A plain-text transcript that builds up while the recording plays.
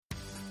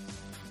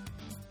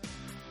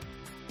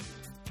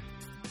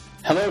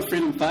Hello,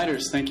 freedom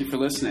fighters. Thank you for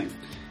listening.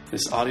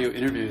 This audio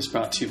interview is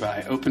brought to you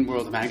by Open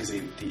World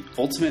Magazine, the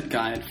ultimate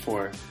guide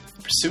for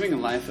pursuing a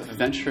life of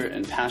adventure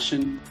and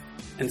passion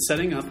and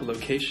setting up a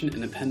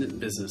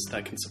location-independent business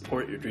that can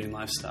support your dream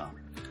lifestyle.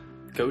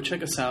 Go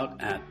check us out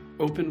at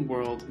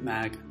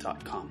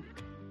openworldmag.com.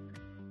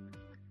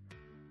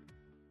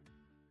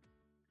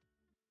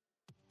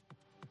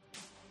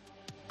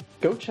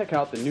 Go check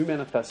out the new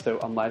manifesto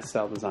on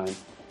lifestyle design,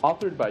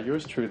 authored by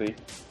yours truly,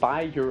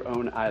 Buy Your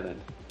Own Island,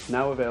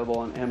 now available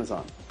on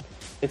Amazon.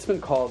 It's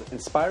been called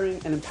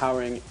inspiring and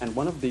empowering and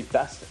one of the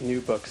best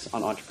new books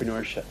on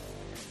entrepreneurship.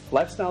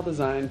 Lifestyle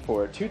design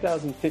for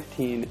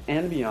 2015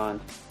 and beyond.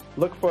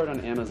 Look for it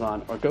on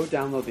Amazon or go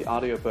download the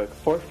audiobook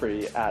for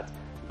free at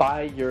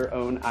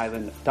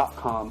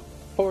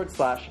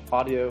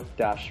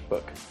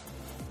buyyourowisland.com/audio-book.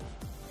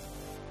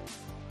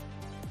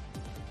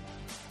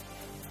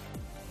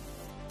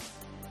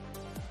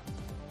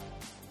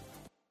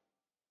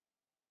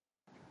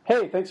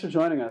 Hey, thanks for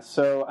joining us.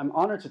 So I'm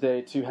honored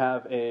today to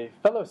have a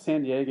fellow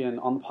San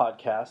Diegan on the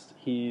podcast.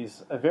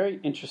 He's a very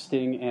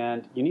interesting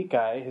and unique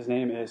guy. His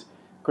name is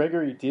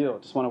Gregory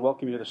Diehl. Just want to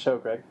welcome you to the show,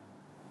 Greg.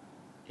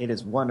 It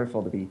is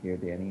wonderful to be here,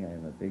 Danny.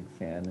 I'm a big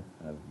fan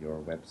of your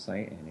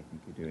website, and I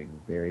think you're doing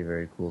very,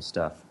 very cool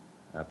stuff,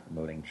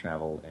 promoting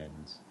travel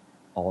and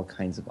all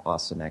kinds of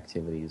awesome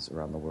activities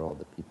around the world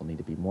that people need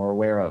to be more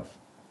aware of.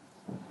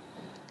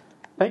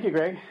 Thank you,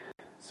 Greg.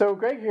 So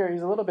Greg here,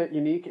 he's a little bit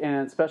unique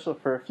and special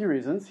for a few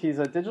reasons. He's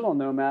a digital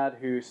nomad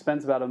who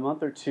spends about a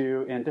month or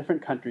two in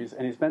different countries,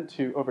 and he's been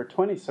to over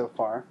 20 so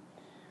far.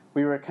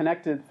 We were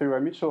connected through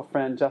our mutual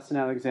friend, Justin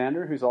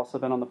Alexander, who's also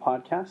been on the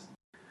podcast.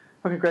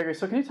 Okay, Gregory,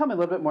 so can you tell me a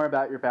little bit more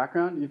about your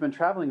background? You've been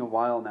traveling a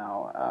while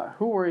now.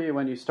 Who were you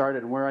when you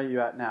started, and where are you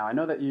at now? I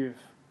know that you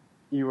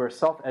were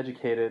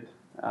self-educated.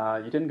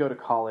 You didn't go to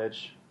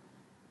college.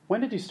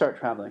 When did you start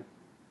traveling?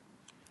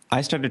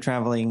 I started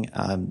traveling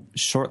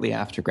shortly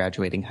after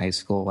graduating high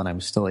school when I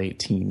was still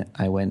 18.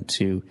 I went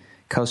to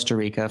Costa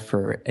Rica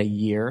for a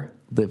year,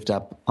 lived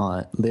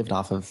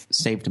off of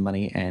saved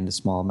money and a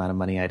small amount of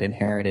money I'd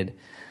inherited.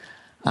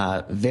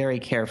 Very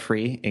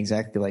carefree,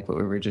 exactly like what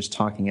we were just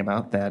talking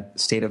about, that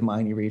state of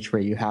mind you reach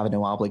where you have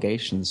no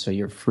obligations, so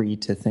you're free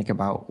to think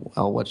about,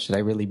 well, what should I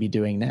really be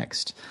doing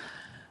next?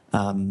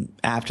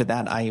 After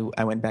that, I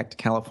went back to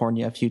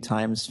California a few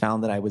times,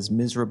 found that I was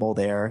miserable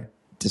there,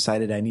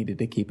 decided I needed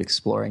to keep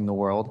exploring the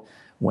world,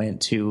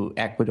 went to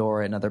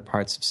Ecuador and other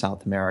parts of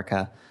South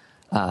America.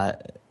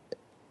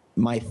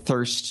 My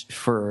thirst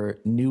for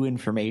new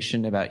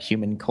information about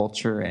human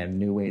culture and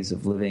new ways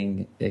of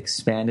living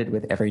expanded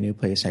with every new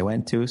place I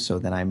went to. So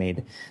then I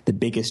made the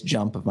biggest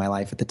jump of my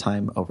life at the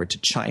time over to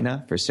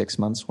China for 6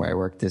 months, where I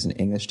worked as an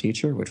English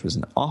teacher, which was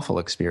an awful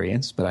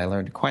experience, but I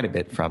learned quite a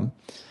bit from.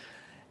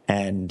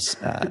 And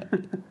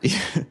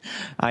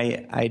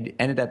I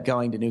ended up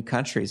going to new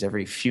countries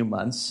every few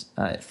months,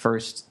 at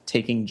first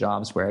taking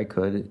jobs where I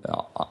could,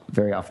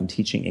 very often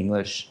teaching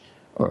English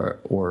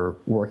or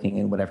working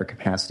in whatever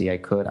capacity I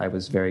could. I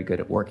was very good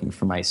at working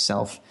for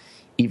myself,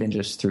 even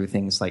just through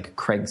things like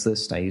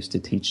Craigslist. I used to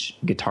teach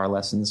guitar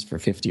lessons for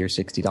 $50 or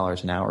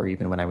 $60 an hour,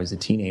 even when I was a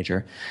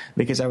teenager,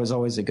 because I was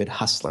always a good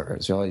hustler. I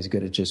was always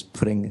good at just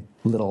putting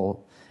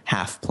little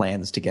half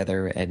plans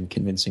together and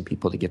convincing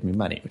people to give me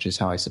money, which is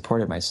how I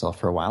supported myself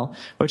for a while,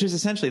 which is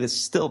essentially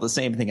still the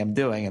same thing I'm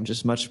doing. I'm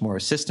just much more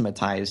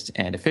systematized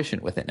and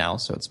efficient with it now,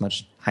 so it's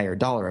much higher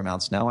dollar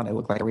amounts now, and I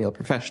look like a real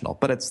professional,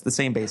 but it's the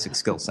same basic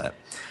skill set.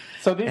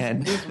 So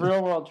these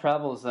real-world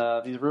travels,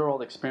 these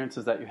real-world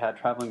experiences that you had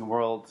traveling the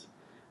world,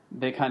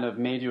 they kind of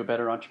made you a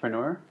better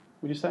entrepreneur,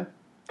 would you say?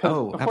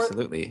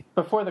 Absolutely.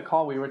 Before the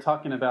call, we were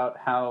talking about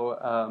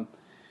how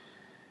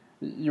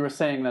you were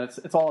saying that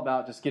it's all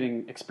about just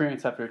getting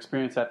experience after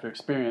experience after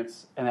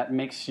experience, and that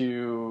makes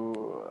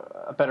you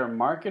a better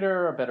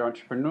marketer, a better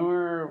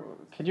entrepreneur.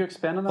 Could you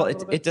expand on that a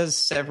little bit? It does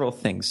several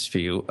things for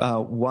you.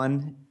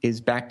 One is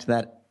back to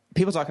that.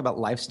 People talk about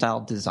lifestyle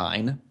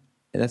design.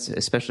 That's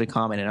especially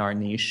common in our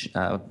niche.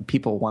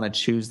 People want to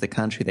choose the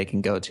country they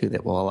can go to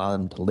that will allow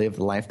them to live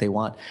the life they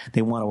want.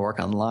 They want to work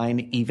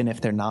online, even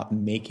if they're not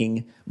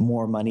making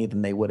more money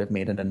than they would have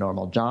made in a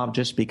normal job,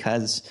 just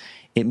because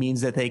it means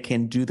that they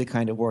can do the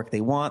kind of work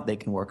they want. They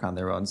can work on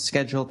their own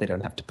schedule. They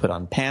don't have to put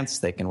on pants.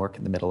 They can work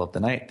in the middle of the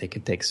night. They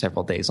can take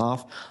several days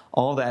off.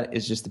 All that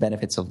is just the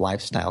benefits of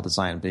lifestyle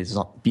design, but it's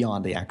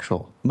beyond the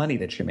actual money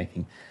that you're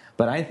making.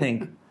 But I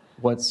think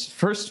what's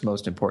first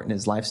most important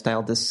is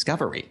lifestyle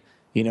discovery.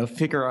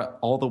 Figure out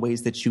all the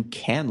ways that you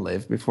can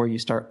live before you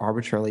start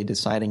arbitrarily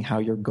deciding how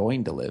you're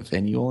going to live.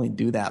 And you only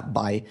do that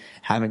by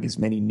having as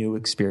many new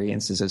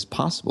experiences as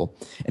possible.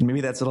 And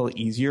maybe that's a little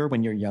easier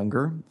when you're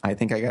younger. I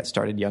think I got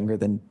started younger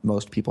than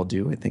most people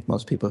do. I think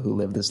most people who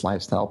live this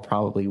lifestyle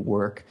probably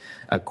work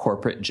a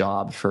corporate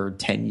job for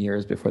 10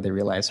 years before they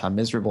realize how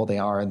miserable they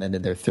are. And then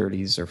in their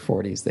 30s or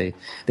 40s, they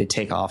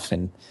take off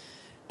and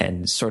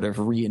sort of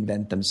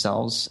reinvent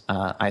themselves.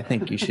 I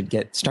think you should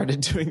get started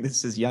doing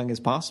this as young as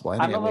possible.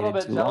 I'm a little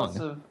bit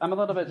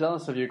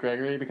jealous of you,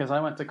 Gregory, because I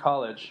went to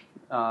college,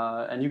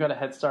 and you got a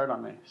head start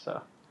on me.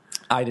 So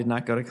I did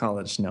not go to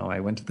college. No,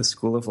 I went to the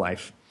School of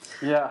Life.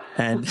 Yeah.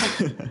 And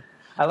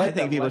I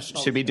think people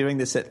should be doing. doing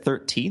this at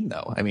 13,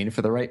 though. I mean,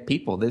 for the right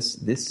people, this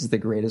is the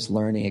greatest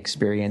learning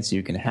experience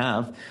you can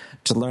have,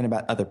 to learn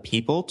about other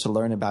people, to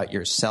learn about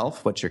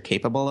yourself, what you're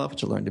capable of,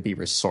 to learn to be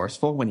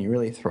resourceful when you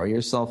really throw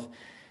yourself.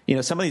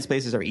 Some of these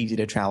places are easy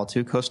to travel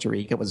to. Costa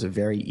Rica was a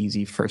very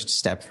easy first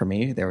step for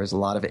me. There was a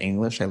lot of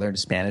English. I learned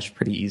Spanish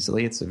pretty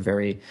easily. It's a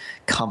very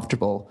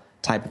comfortable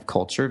type of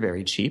culture,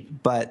 very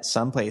cheap. But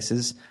some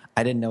places,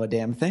 I didn't know a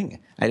damn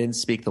thing. I didn't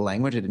speak the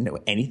language. I didn't know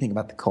anything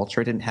about the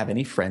culture. I didn't have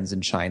any friends in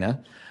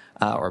China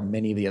or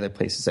many of the other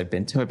places I've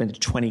been to. I've been to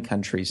 20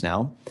 countries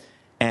now.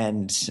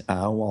 And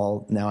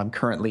while now I'm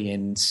currently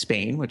in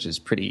Spain, which is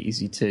pretty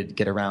easy to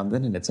get around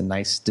in, and it's a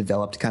nice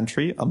developed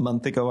country. A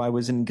month ago, I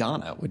was in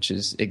Ghana, which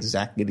is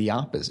exactly the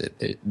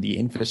opposite. The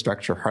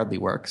infrastructure hardly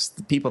works.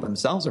 The people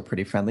themselves are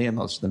pretty friendly, and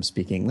most of them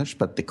speak English,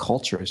 but the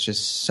culture is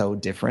just so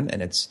different,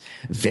 and it's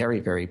very,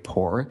 very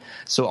poor.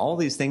 So all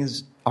these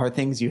things are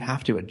things you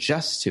have to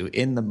adjust to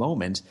in the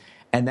moment.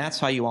 And that's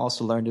how you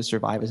also learn to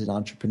survive as an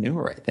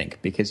entrepreneur, I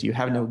think, because you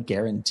have no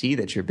guarantee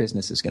that your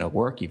business is going to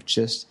work. You've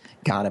just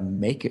got to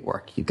make it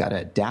work. You've got to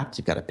adapt.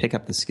 You've got to pick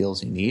up the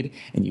skills you need,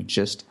 and you've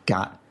just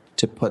got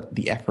to put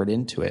the effort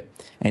into it.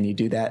 And you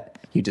do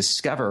that. You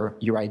discover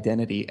your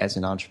identity as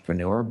an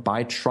entrepreneur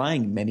by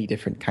trying many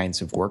different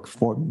kinds of work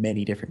for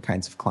many different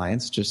kinds of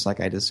clients, just like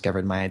I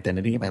discovered my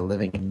identity by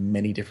living in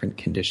many different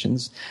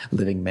conditions,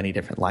 living many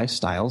different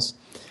lifestyles.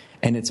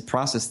 And it's a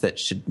process that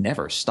should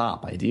never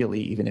stop, ideally,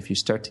 even if you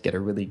start to get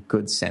a really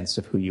good sense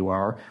of who you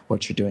are,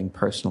 what you're doing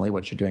personally,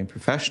 what you're doing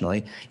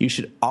professionally. You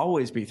should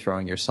always be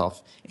throwing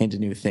yourself into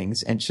new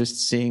things and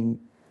just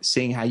seeing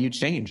how you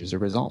change as a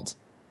result.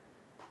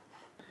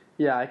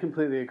 Yeah, I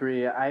completely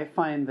agree. I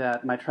find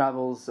that my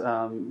travels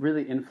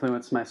really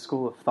influence my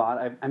school of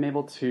thought. I'm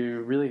able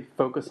to really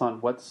focus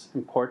on what's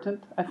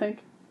important, I think.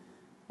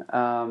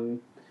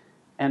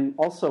 And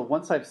also,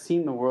 once I've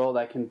seen the world,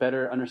 I can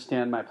better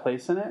understand my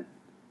place in it.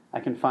 I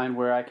can find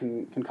where I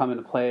can come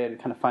into play and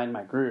kind of find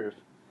my groove.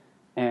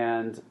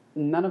 And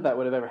none of that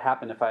would have ever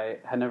happened if I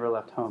had never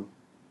left home.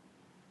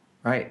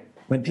 Right.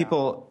 When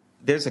people,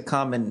 there's a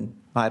common,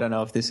 I don't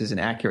know if this is an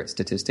accurate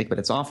statistic, but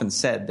it's often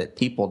said that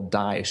people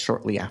die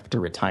shortly after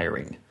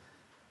retiring.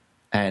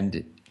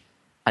 And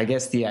I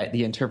guess the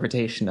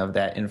interpretation of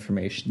that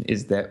information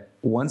is that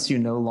once you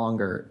no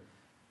longer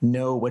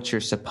know what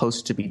you're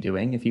supposed to be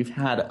doing, if you've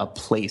had a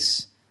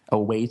place, a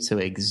way to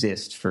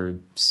exist for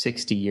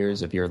 60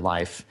 years of your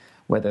life,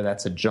 whether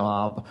that's a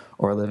job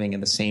or living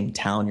in the same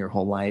town your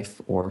whole life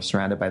or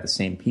surrounded by the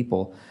same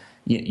people,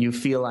 you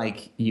feel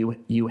like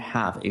you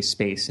have a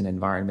space and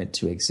environment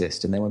to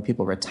exist. And then when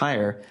people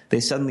retire, they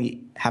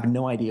suddenly have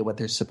no idea what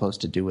they're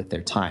supposed to do with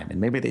their time.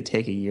 And maybe they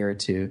take a year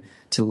to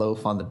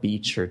loaf on the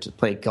beach or to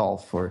play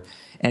golf or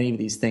any of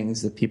these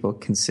things that people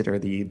consider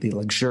the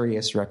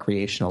luxurious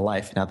recreational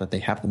life now that they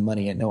have the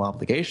money and no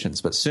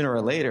obligations. But sooner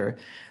or later,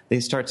 they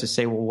start to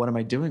say, well, what am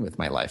I doing with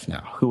my life now?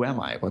 Who am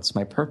I? What's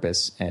my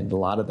purpose? And a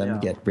lot of them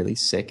get really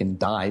sick and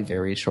die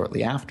very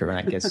shortly after. And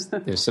I guess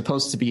there's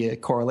supposed to be a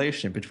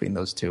correlation between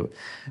those two.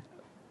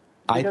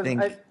 I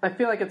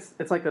feel like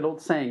it's like that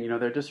old saying,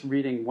 they're just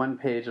reading one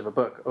page of a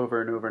book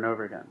over and over and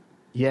over again.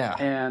 Yeah.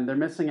 And they're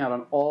missing out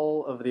on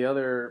all of the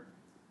other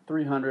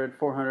 300,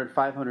 400,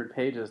 500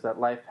 pages that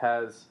life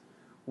has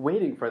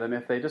waiting for them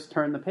if they just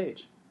turn the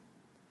page.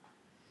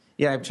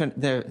 Yeah,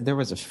 there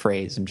was a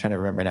phrase I'm trying to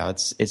remember now.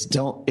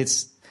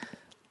 It's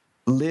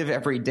live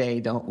every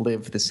day, don't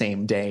live the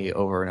same day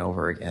over and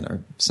over again,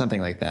 or something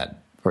like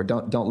that. Or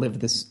don't live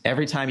this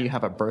every time you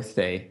have a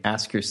birthday.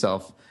 Ask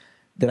yourself,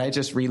 did I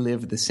just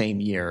relive the same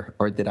year,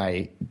 or did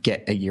I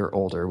get a year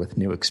older with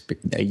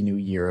a new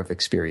year of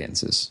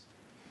experiences?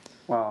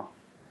 Wow.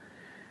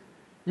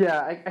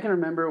 Yeah, I can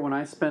remember when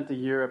I spent a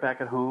year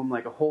back at home,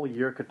 like a whole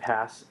year could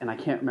pass, and I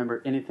can't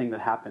remember anything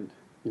that happened.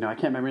 I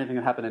can't remember anything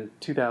that happened in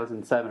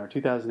 2007 or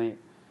 2008.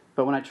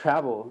 But when I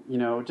travel,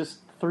 just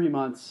 3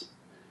 months,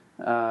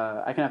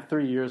 I can have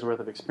 3 years worth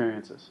of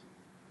experiences.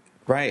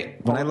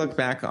 Right. When I look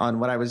back on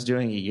what I was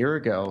doing a year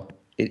ago,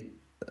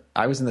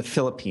 I was in the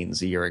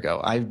Philippines a year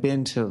ago. I've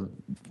been to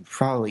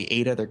probably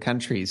 8 other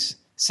countries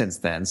since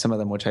then, some of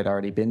them which I'd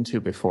already been to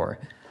before.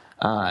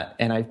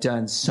 And I've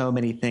done so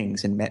many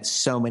things and met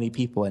so many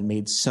people and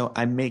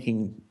I'm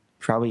making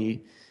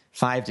probably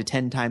 5 to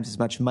 10 times as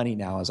much money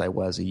now as I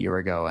was a year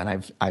ago.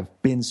 And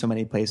I've been so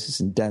many places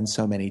and done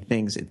so many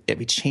things.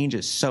 It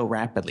changes so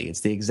rapidly. It's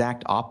the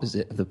exact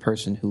opposite of the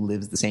person who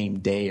lives the same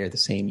day or the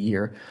same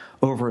year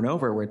over and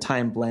over, where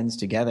time blends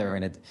together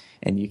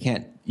and you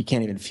can't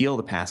even feel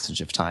the passage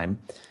of time.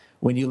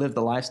 When you live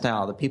the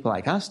lifestyle that people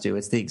like us do,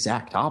 it's the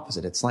exact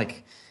opposite. It's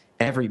like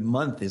every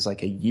month is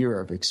like a year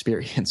of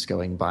experience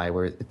going by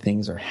where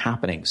things are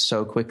happening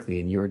so quickly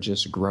and you're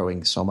just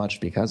growing so much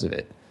because of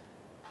it.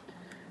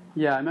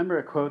 Yeah, I remember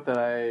a quote that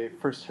I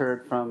first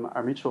heard from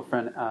our mutual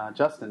friend,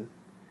 Justin,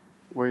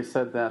 where he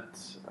said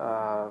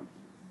that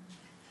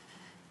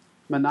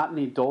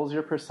monotony dulls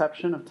your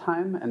perception of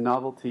time and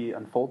novelty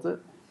unfolds it.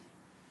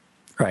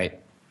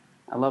 Right.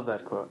 I love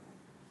that quote.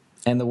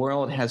 And the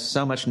world has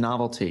so much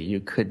novelty, you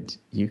could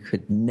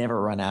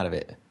never run out of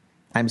it.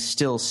 I'm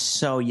still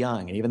so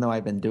young, even though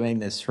I've been doing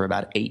this for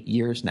about 8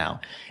 years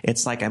now.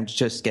 It's like I'm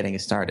just getting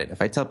started.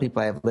 If I tell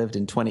people I've lived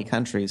in 20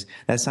 countries,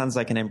 that sounds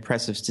like an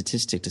impressive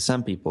statistic to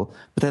some people,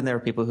 but then there are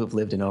people who've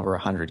lived in over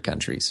 100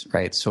 countries,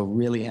 right? So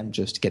really, I'm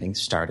just getting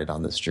started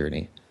on this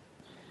journey.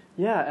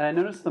 Yeah, and I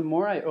noticed the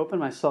more I open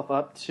myself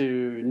up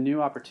to new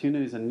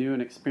opportunities and new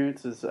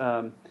experiences,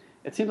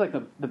 it seems like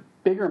the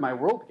bigger my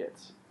world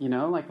gets.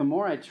 Like the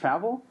more I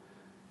travel,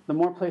 the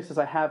more places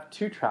I have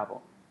to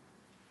travel.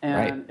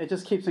 And It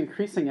just keeps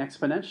increasing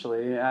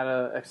exponentially at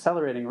an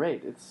accelerating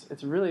rate.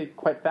 It's really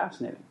quite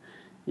fascinating.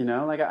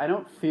 Like I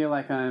don't feel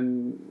like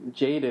I'm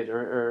jaded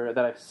or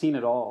that I've seen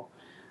it all.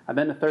 I've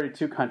been to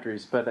 32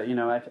 countries, but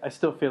I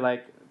still feel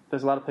like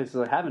there's a lot of places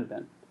I haven't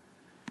been.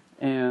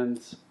 And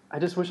I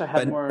just wish I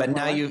had more. But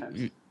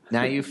more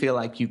now you feel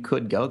like you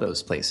could go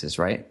those places,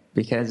 right?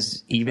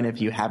 Because even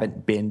if you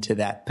haven't been to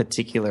that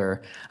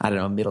particular,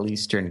 Middle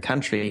Eastern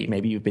country,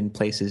 maybe you've been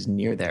places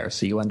near there.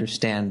 So you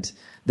understand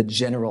the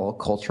general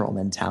cultural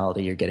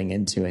mentality you're getting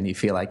into, and you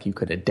feel like you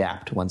could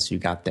adapt once you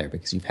got there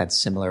because you've had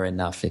similar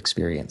enough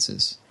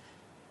experiences.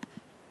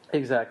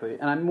 Exactly.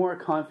 And I'm more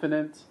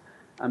confident,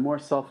 I'm more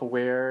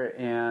self-aware,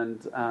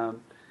 and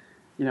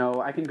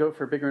I can go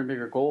for bigger and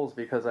bigger goals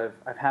because I've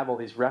have all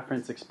these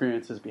reference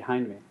experiences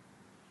behind me.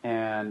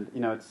 And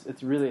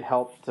it's really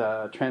helped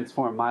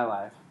transform my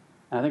life,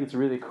 and I think it's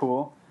really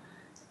cool.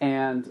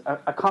 And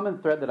a common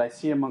thread that I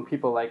see among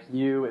people like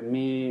you and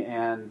me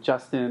and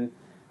Justin,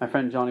 my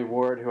friend Johnny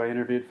Ward, who I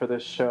interviewed for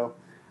this show,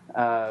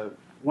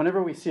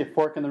 whenever we see a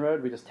fork in the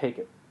road, we just take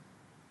it.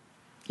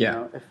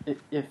 Yeah.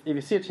 If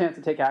you see a chance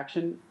to take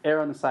action, err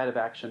on the side of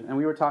action. And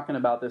we were talking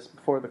about this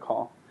before the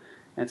call.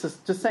 And it's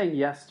just saying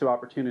yes to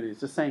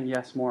opportunities, just saying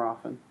yes more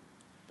often.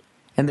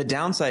 And the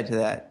downside to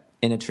that,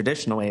 in a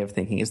traditional way of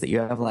thinking, is that you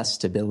have less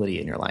stability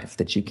in your life,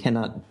 that you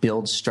cannot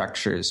build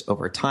structures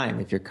over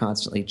time if you're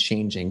constantly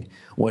changing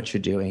what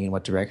you're doing and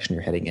what direction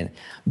you're heading in.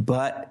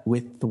 But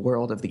with the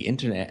world of the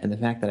internet and the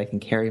fact that I can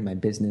carry my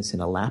business in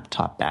a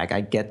laptop bag,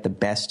 I get the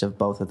best of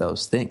both of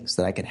those things,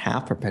 that I can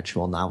have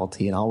perpetual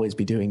novelty and always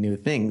be doing new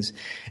things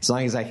as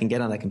long as I can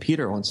get on the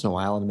computer once in a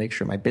while and make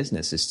sure my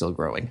business is still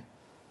growing.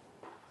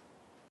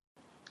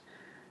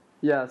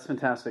 Yeah, that's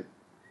fantastic.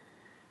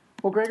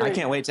 Well, Gregory, I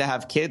can't wait to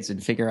have kids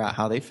and figure out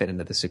how they fit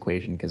into this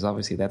equation, because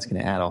obviously that's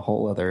going to add a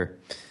whole other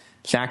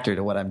factor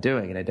to what I'm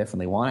doing. And I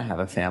definitely want to have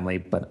a family,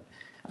 but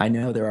I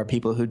know there are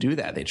people who do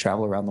that. They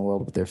travel around the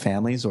world with their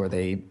families, or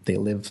they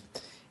live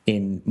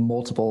in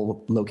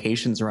multiple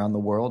locations around the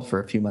world for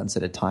a few months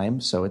at a time.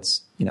 So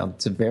it's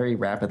a very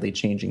rapidly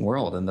changing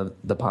world, and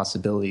the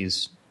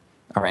possibilities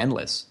are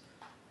endless.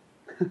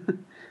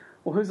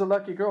 Well, who's the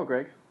lucky girl,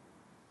 Greg?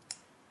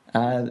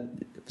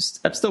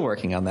 I'm still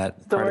working on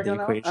that part of the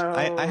equation.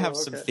 I have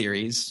some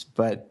theories,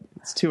 but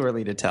it's too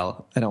early to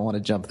tell. I don't want to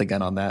jump the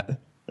gun on that.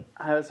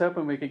 I was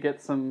hoping we could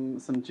get some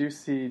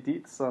juicy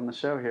deets on the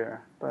show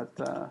here, but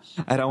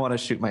I don't want to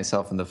shoot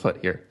myself in the foot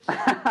here.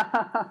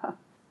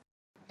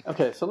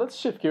 Okay, so let's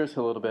shift gears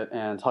a little bit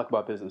and talk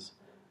about business.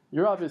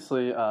 You're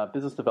obviously a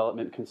business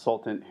development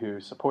consultant who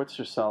supports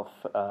yourself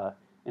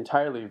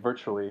entirely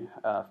virtually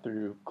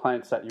through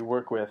clients that you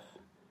work with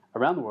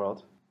around the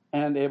world,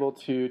 and able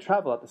to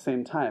travel at the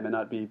same time and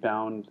not be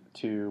bound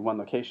to one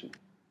location.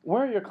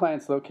 Where are your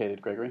clients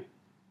located, Gregory?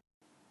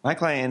 My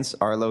clients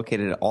are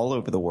located all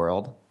over the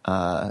world,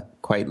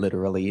 quite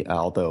literally,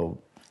 although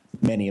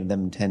many of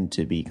them tend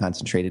to be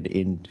concentrated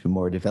into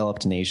more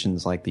developed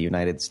nations like the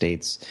United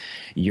States,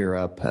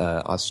 Europe,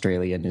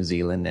 Australia, New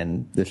Zealand,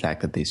 and the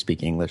fact that they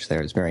speak English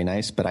there is very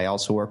nice. But I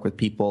also work with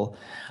people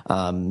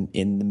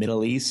in the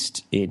Middle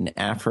East, in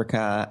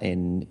Africa,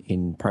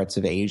 in parts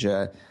of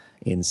Asia,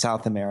 in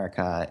South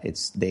America.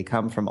 They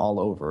come from all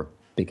over,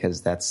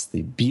 because that's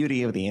the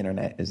beauty of the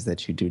internet, is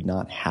that you do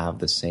not have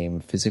the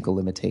same physical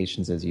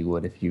limitations as you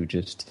would if you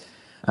just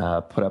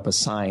put up a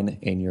sign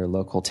in your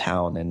local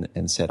town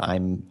and said,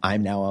 I'm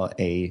now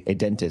a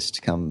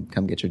dentist, come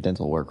get your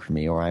dental work from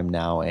me, or I'm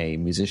now a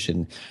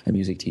musician, a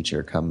music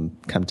teacher, come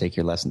take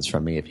your lessons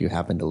from me. If you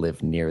happen to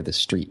live near the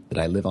street that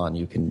I live on,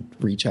 you can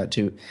reach out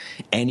to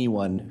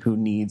anyone who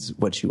needs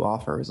what you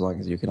offer, as long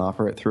as you can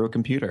offer it through a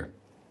computer.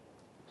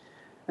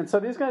 And so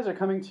these guys are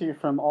coming to you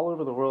from all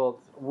over the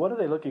world. What are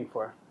they looking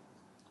for?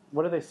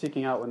 What are they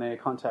seeking out when they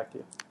contact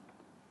you?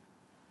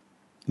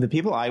 The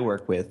people I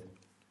work with,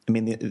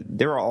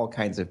 there are all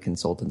kinds of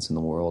consultants in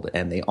the world,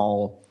 and they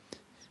all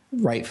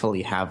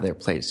rightfully have their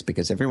place,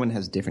 because everyone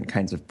has different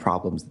kinds of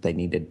problems that they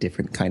need a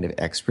different kind of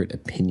expert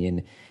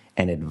opinion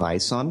and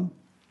advice on.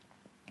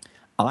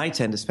 I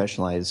tend to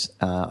specialize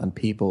on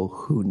people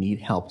who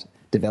need help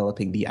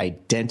developing the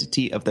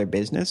identity of their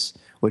business,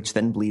 which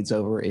then bleeds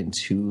over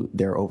into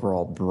their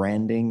overall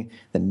branding,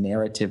 the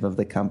narrative of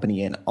the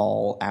company, and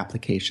all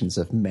applications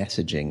of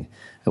messaging,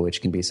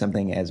 which can be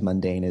something as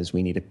mundane as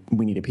we need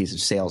a piece of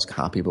sales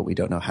copy, but we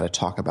don't know how to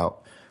talk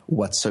about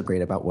what's so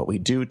great about what we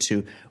do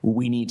to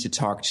we need to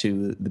talk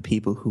to the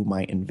people who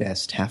might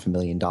invest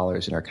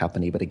 $500,000 in our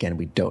company. But again,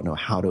 we don't know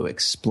how to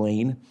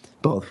explain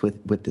both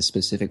with the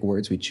specific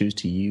words we choose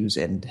to use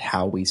and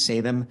how we say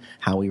them,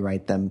 how we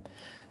write them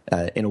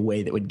in a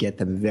way that would get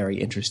them very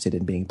interested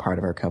in being part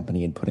of our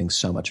company and putting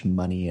so much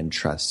money and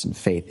trust and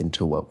faith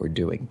into what we're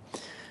doing.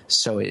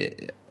 So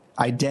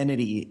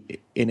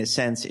identity, in a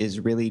sense, is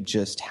really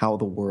just how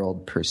the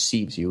world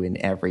perceives you in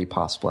every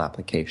possible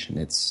application.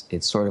 It's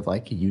sort of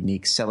like a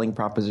unique selling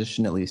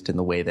proposition, at least in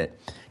the way that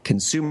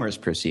consumers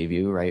perceive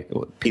you, right?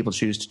 People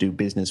choose to do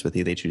business with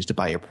you. They choose to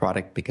buy your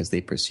product because they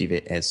perceive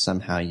it as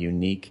somehow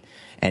unique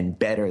and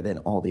better than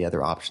all the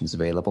other options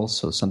available.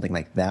 So something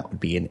like that would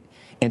be an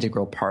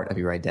integral part of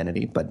your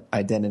identity. But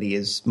identity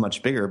is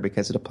much bigger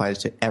because it applies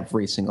to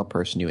every single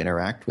person you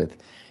interact with,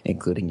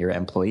 including your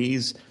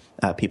employees,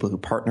 people who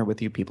partner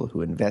with you, people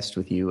who invest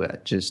with you,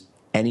 just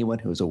anyone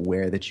who is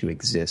aware that you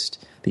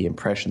exist. The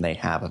impression they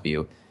have of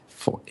you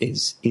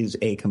is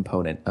a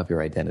component of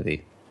your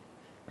identity.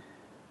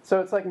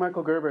 So it's like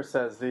Michael Gerber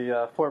says,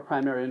 the four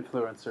primary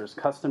influencers: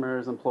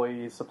 customers,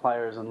 employees,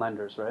 suppliers, and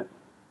lenders, right?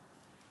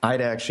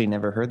 I'd actually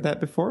never heard that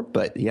before,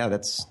 but yeah,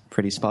 that's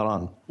pretty spot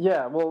on.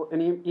 Yeah, well,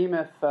 in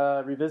E-Myth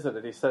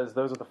Revisited, he says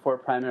those are the four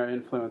primary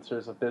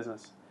influencers of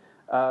business.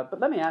 But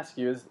let me ask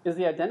you, is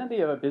the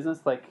identity of a business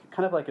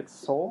kind of like its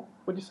soul,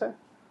 would you say?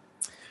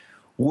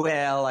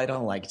 Well, I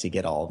don't like to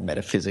get all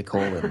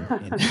metaphysical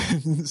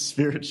and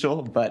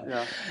spiritual, but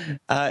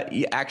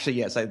actually,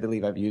 yes, I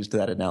believe I've used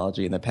that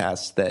analogy in the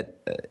past,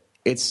 that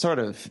it's sort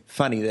of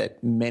funny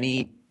that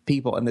many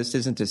people, and this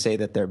isn't to say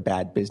that they're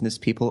bad business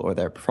people or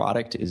their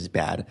product is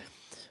bad,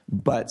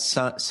 but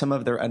some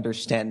of their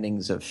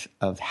understandings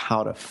of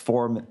how to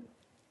form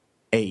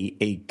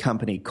a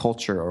company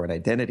culture or an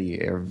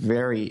identity are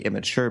very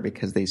immature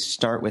because they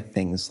start with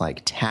things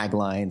like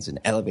taglines and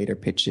elevator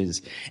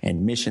pitches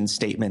and mission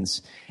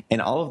statements.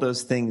 And all of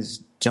those things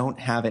don't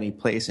have any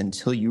place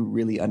until you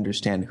really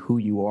understand who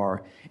you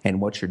are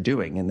and what you're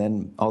doing. And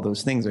then all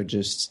those things are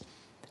just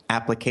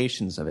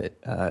applications of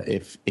it.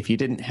 If you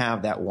didn't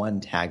have that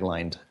one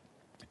tagline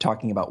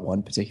talking about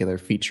one particular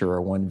feature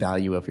or one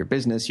value of your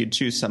business, you'd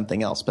choose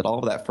something else. But all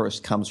of that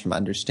first comes from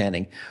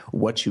understanding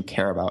what you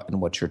care about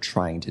and what you're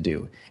trying to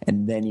do.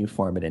 And then you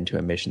form it into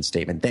a mission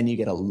statement. Then you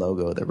get a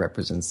logo that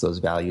represents those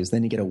values.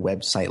 Then you get a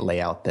website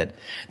layout that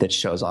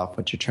shows off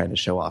what you're trying to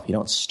show off. You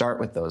don't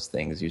start with those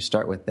things. You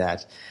start with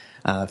that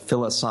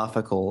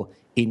philosophical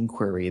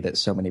inquiry that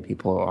so many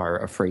people are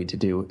afraid to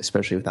do,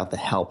 especially without the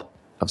help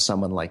of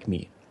someone like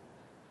me.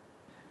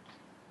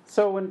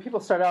 So when people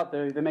start out,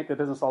 they make the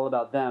business all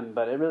about them,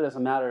 but it really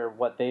doesn't matter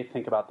what they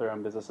think about their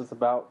own business. It's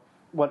about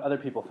what other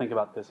people think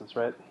about business,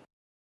 right?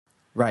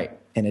 Right.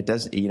 And it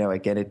does,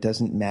 again, it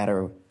doesn't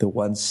matter the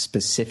one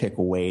specific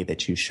way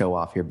that you show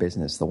off your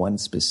business, the one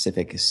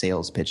specific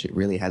sales pitch. It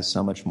really has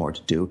so much more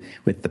to do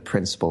with the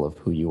principle of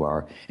who you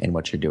are and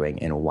what you're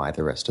doing and why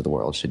the rest of the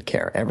world should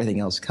care. Everything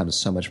else comes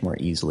so much more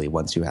easily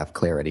once you have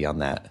clarity on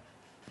that.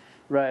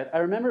 Right. I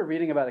remember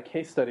reading about a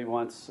case study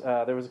once.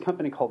 There was a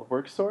company called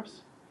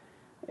WorkSource,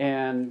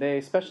 and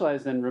they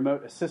specialized in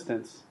remote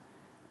assistance.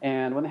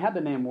 And when they had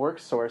the name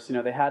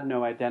WorkSource, they had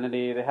no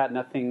identity. They had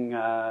nothing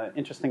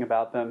interesting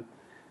about them.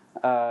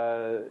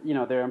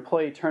 Their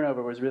employee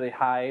turnover was really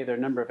high. Their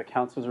number of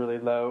accounts was really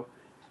low.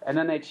 And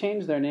then they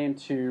changed their name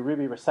to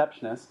Ruby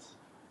Receptionists.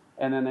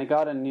 And then they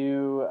got a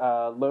new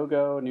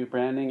logo, new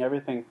branding,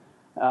 everything.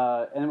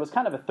 And it was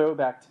kind of a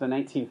throwback to the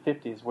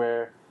 1950s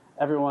where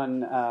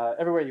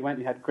everywhere you went,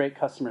 you had great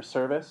customer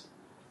service.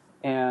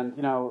 And,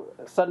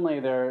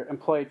 suddenly their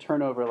employee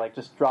turnover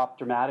just dropped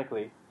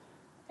dramatically.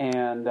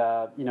 And,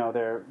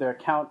 their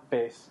account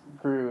base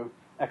grew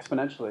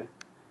exponentially.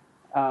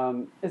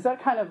 Is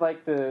that kind of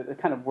like the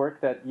kind of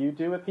work that you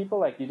do with people?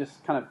 Like you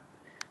just kind of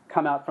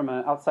come out from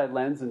an outside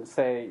lens and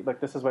say, look,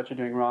 this is what you're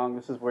doing wrong.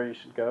 This is where you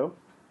should go?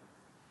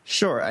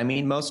 Sure. I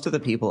mean, most of the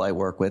people I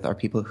work with are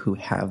people who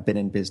have been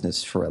in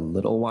business for a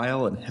little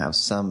while and have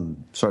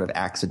some sort of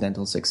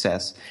accidental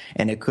success.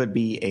 And it could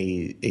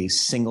be a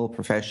single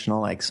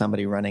professional, like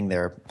somebody running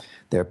their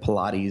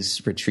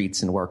Pilates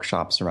retreats and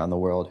workshops around the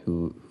world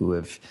who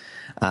have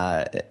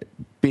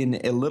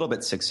been a little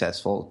bit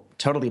successful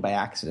totally by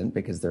accident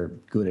because they're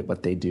good at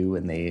what they do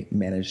and they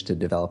managed to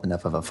develop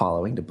enough of a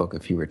following to book a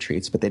few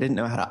retreats, but they didn't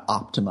know how to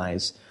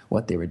optimize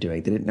what they were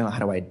doing. They didn't know how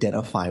to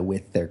identify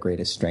with their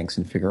greatest strengths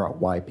and figure out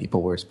why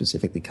people were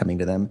specifically coming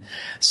to them.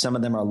 Some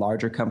of them are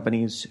larger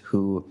companies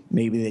who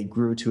maybe they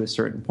grew to a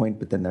certain point,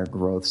 but then their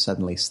growth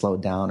suddenly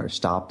slowed down or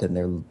stopped and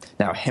they're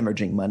now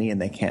hemorrhaging money and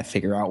they can't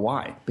figure out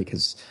why,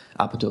 because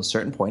up until a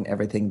certain point,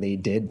 everything they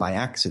did by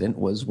accident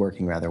was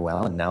working rather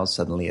well, and now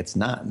suddenly it's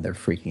not, and they're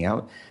freaking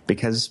out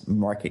because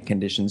market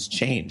conditions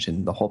change,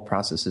 and the whole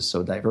process is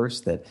so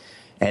diverse that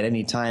at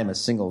any time a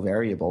single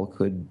variable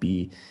could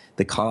be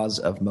the cause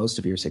of most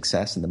of your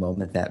success, and the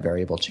moment that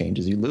variable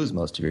changes, you lose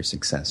most of your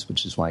success,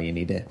 which is why you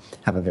need to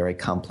have a very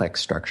complex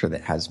structure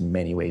that has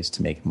many ways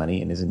to make money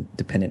and isn't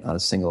dependent on a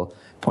single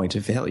point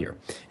of failure.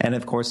 And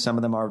of course, some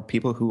of them are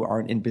people who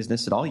aren't in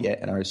business at all yet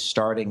and are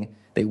starting.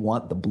 They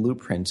want the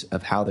blueprint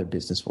of how their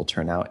business will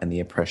turn out and the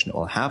impression it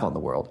will have on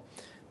the world.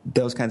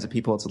 Those kinds of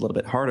people, it's a little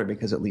bit harder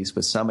because at least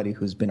with somebody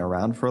who's been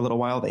around for a little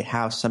while, they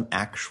have some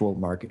actual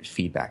market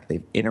feedback.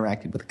 They've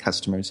interacted with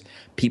customers.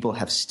 People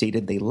have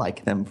stated they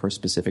like them for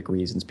specific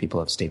reasons.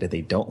 People have stated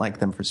they don't like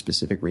them for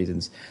specific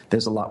reasons.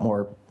 There's a lot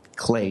more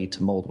clay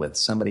to mold with.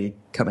 Somebody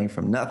coming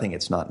from nothing,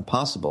 it's not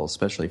impossible,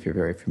 especially if you're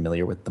very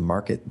familiar with the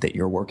market that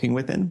you're working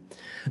within.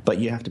 But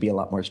you have to be a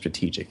lot more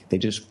strategic. They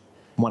just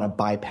want to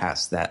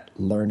bypass that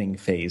learning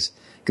phase,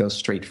 go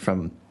straight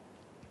from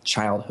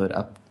childhood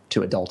up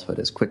to adulthood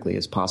as quickly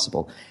as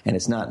possible. And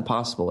it's not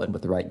impossible, and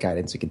with the right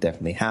guidance, it could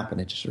definitely happen.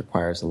 It just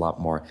requires a lot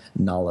more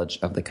knowledge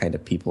of the kind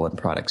of people and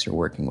products you're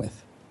working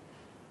with.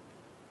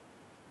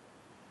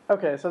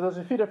 Okay, so there's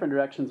a few different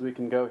directions we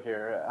can go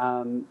here.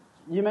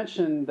 You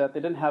mentioned that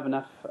they didn't have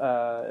enough.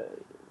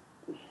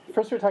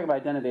 First, we were talking about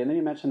identity, and then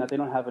you mentioned that they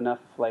don't have enough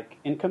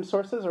income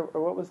sources, or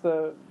what was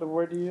the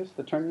word you used,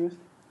 the term you used?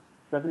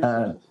 Revenue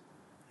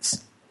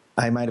sources?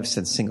 I might have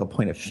said single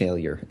point of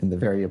failure in the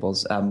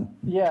variables.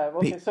 Yeah,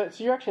 okay, so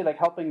you're actually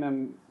helping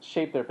them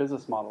shape their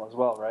business model as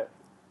well, right?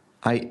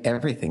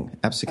 Everything,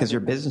 absolutely, because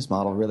your business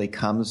model really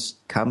comes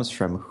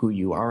from who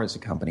you are as a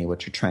company,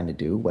 what you're trying to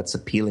do, what's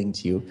appealing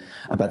to you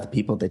about the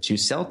people that you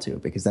sell to,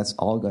 because that's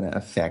all going to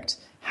affect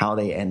how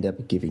they end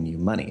up giving you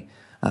money.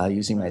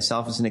 Using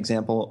myself as an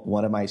example,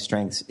 one of my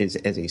strengths is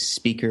as a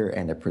speaker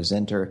and a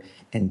presenter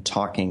and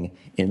talking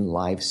in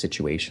live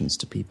situations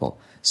to people.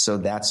 So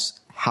that's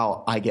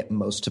how I get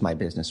most of my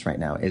business right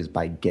now, is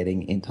by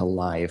getting into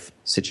live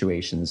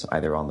situations,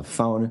 either on the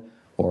phone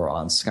or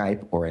on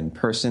Skype or in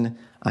person.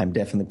 I'm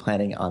definitely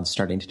planning on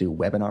starting to do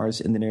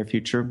webinars in the near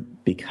future,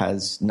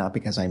 not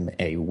because I'm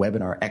a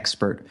webinar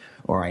expert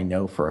or I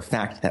know for a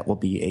fact that will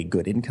be a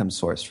good income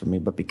source for me,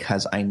 but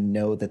because I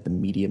know that the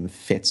medium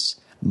fits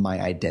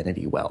my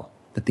identity well,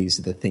 that these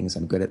are the things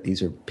I'm good at.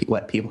 These are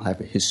what people have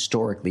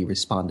historically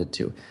responded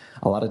to.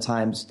 A lot of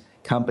times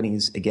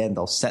companies, again,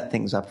 they'll set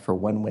things up for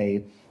one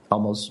way,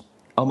 almost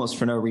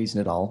for no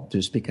reason at all,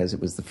 just because it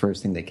was the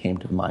first thing that came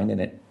to mind and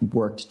it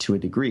worked to a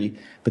degree.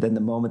 But then the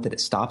moment that it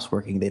stops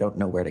working, they don't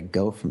know where to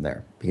go from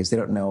there, because they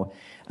don't know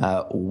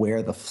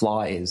where the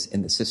flaw is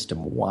in the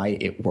system, why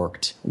it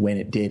worked when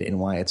it did, and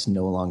why it's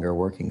no longer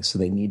working. So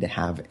they need to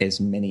have as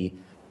many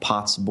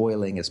pots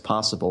boiling as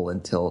possible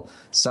until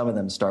some of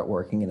them start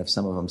working. And if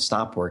some of them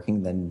stop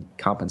working, then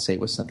compensate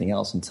with something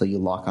else until you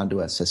lock onto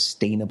a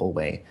sustainable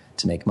way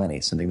to make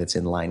money, something that's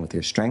in line with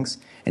your strengths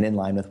and in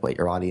line with what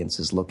your audience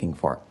is looking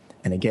for.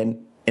 And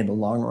again, in the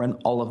long run,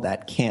 all of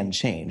that can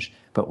change.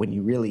 But when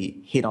you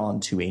really hit on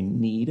to a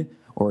need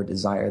or a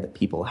desire that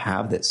people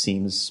have that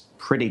seems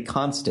pretty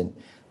constant,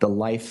 the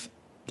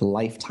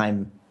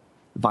lifetime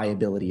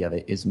viability of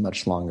it is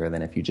much longer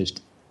than if you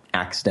just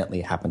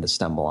accidentally happen to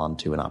stumble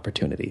onto an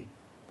opportunity.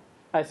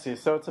 I see.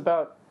 So it's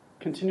about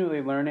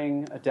continually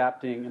learning,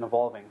 adapting, and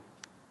evolving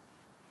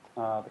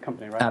the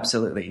company, right?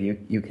 Absolutely.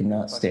 You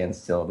cannot stand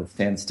still. To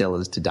stand still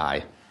is to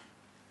die.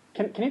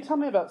 Can you tell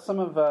me about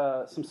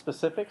some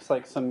specifics,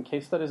 like some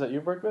case studies that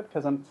you've worked with?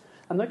 Because I'm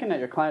looking at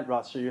your client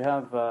roster. You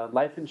have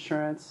life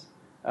insurance.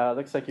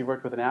 Looks like you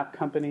worked with an app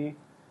company,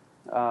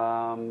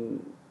 a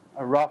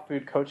raw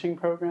food coaching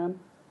program.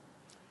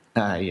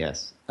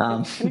 Yes.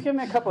 Can you give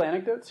me a couple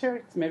anecdotes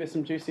here? Maybe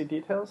some juicy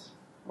details?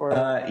 Or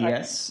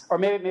yes. Or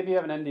maybe you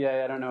have an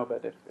NDA. I don't know,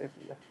 but if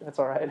that's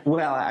all right.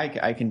 Well,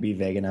 I can be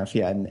vague enough.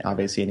 Yeah, and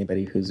obviously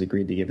anybody who's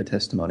agreed to give a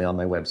testimonial on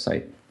my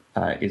website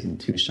isn't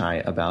too shy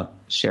about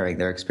sharing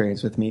their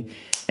experience with me.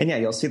 And yeah,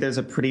 you'll see there's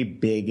a pretty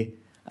big,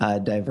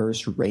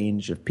 diverse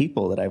range of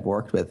people that I've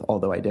worked with,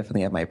 although I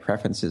definitely have my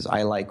preferences.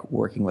 I like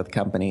working with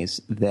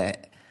companies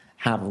that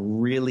have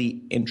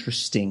really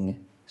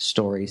interesting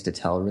stories to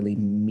tell, really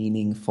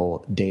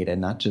meaningful data,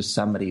 not just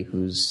somebody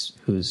who's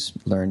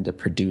learned to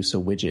produce a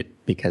widget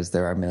because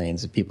there are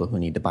millions of people who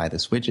need to buy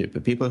this widget,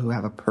 but people who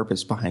have a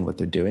purpose behind what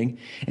they're doing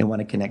and want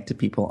to connect to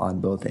people on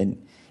both an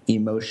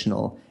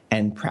emotional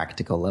and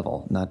practical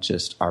level, not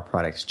just our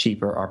product's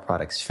cheaper, our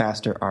product's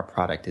faster, our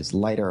product is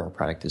lighter, our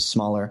product is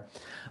smaller.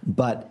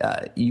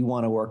 But you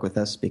want to work with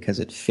us because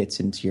it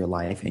fits into your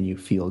life and you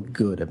feel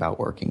good about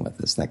working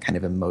with us, that kind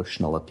of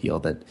emotional appeal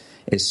that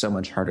is so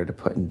much harder to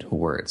put into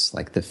words.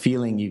 Like the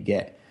feeling you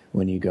get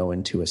when you go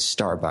into a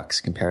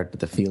Starbucks compared to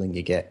the feeling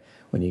you get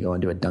when you go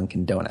into a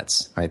Dunkin'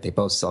 Donuts, right? They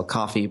both sell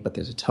coffee, but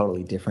there's a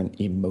totally different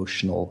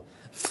emotional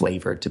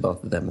flavor to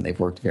both of them, and they've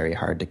worked very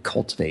hard to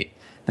cultivate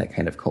that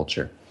kind of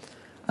culture.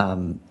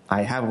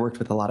 I have worked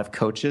with a lot of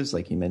coaches,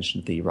 like you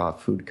mentioned, the raw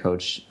food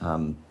coach,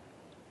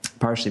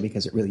 partially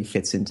because it really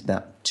fits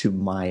to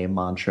my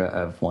mantra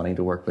of wanting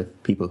to work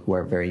with people who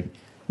are very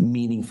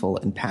meaningful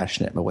and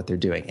passionate about what they're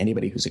doing.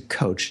 Anybody who's a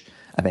coach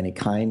of any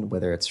kind,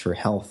 whether it's for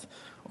health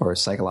or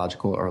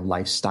psychological or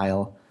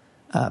lifestyle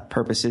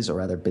purposes,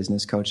 or other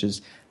business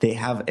coaches, they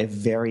have a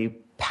very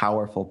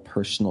powerful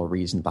personal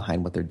reason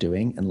behind what they're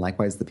doing. And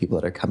likewise, the people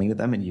that are coming to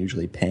them and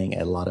usually paying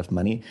a lot of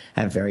money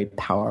have very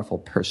powerful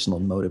personal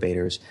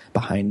motivators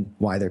behind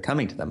why they're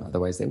coming to them.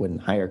 Otherwise, they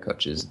wouldn't hire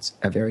coaches. It's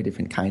a very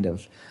different kind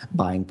of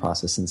buying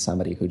process than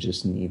somebody who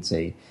just needs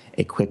a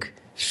quick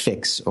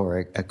fix or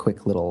a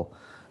quick little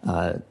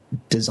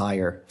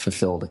desire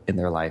fulfilled in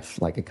their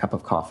life, like a cup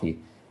of coffee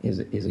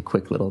is a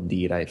quick little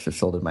deed I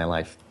fulfilled in my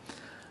life.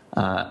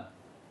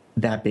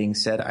 That being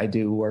said, I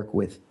do work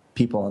with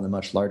people on the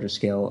much larger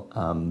scale.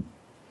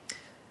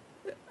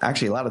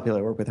 Actually, a lot of the people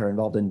I work with are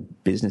involved in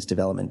business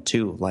development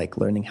too, like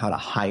learning how to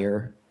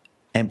hire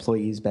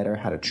employees better,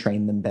 how to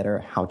train them better,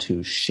 how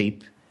to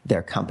shape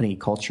their company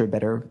culture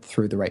better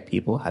through the right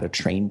people, how to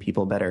train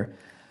people better.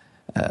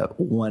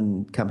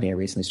 One company I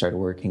recently started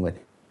working with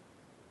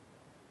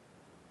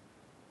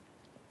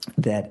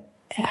that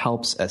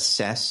helps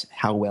assess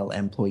how well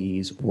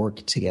employees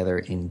work together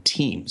in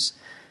teams.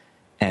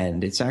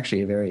 And it's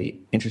actually a very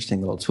interesting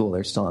little tool.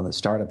 They're still in the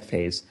startup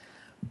phase,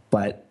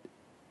 but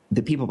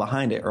the people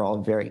behind it are all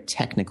very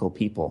technical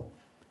people,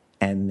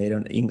 and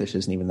English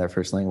isn't even their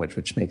first language,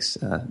 which makes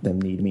them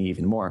need me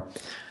even more.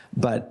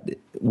 But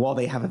while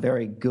they have a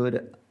very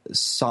good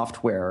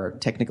software or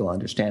technical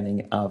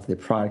understanding of the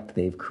product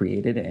they've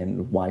created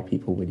and why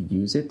people would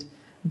use it,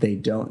 they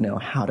don't know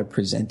how to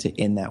present it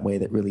in that way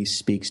that really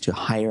speaks to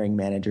hiring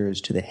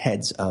managers, to the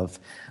heads of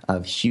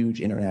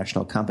huge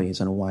international companies,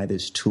 on why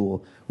this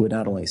tool would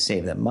not only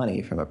save them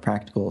money from a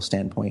practical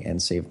standpoint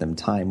and save them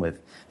time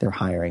with their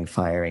hiring,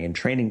 firing, and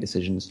training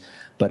decisions,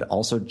 but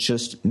also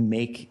just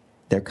make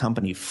their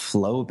company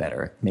flow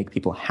better, make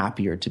people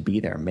happier to be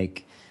there,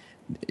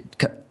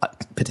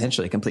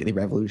 potentially completely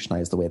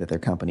revolutionize the way that their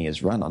company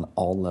is run on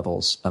all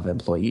levels of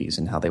employees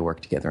and how they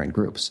work together in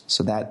groups.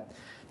 So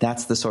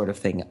that's the sort of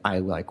thing I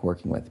like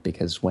working with,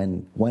 because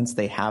once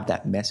they have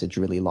that message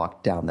really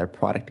locked down, their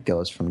product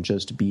goes from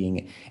just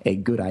being a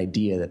good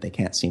idea that they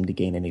can't seem to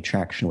gain any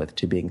traction with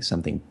to being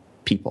something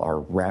people are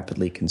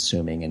rapidly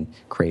consuming and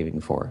craving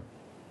for.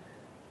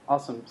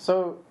 Awesome.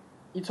 So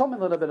you told me a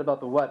little bit about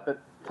the what, but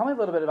tell me a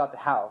little bit about the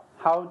how.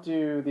 How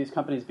do these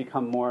companies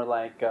become more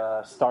like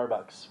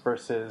Starbucks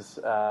versus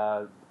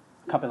a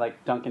company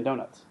like Dunkin'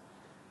 Donuts?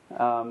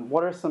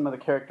 What are some of the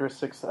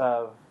characteristics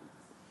of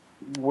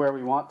where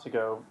we want to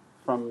go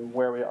from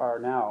where we are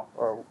now?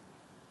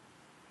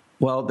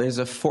 Well, there's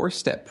a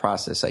 4-step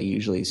process I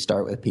usually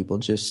start with people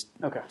just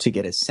to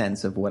get a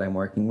sense of what I'm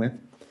working with.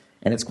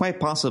 And it's quite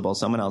possible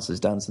someone else has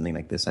done something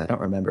like this. I don't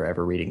remember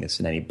ever reading this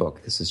in any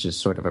book. This is just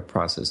sort of a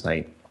process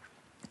I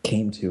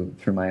came to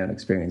through my own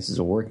experiences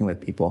of working with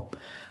people.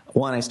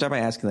 One, I start by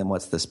asking them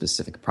what's the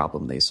specific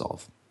problem they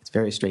solve. It's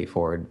very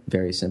straightforward,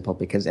 very simple,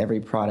 because every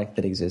product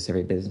that exists,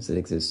 every business that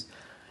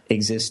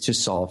exists to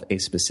solve a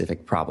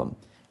specific problem.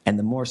 And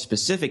the more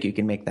specific you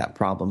can make that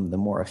problem, the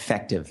more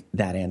effective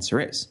that answer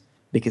is.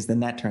 Because then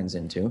that turns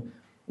into,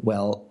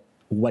 well,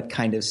 what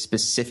kind of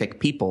specific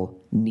people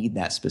need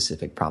that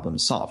specific problem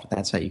solved?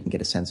 That's how you can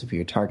get a sense of who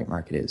your target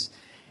market is.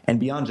 And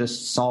beyond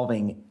just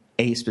solving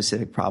a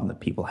specific problem that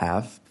people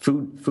have,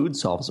 food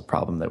solves a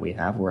problem that we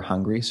have. We're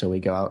hungry, so we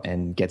go out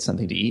and get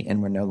something to eat,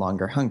 and we're no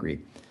longer hungry.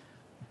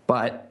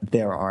 But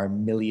there are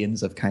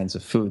millions of kinds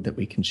of food that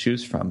we can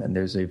choose from, and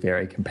there's a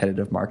very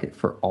competitive market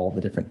for all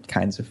the different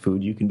kinds of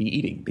food you can be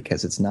eating,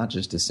 because it's not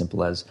just as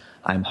simple as,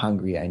 I'm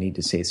hungry, I need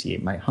to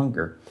satiate my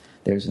hunger.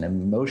 There's an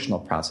emotional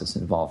process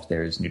involved.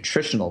 There's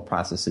nutritional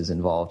processes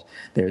involved.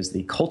 There's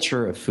the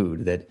culture of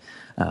food that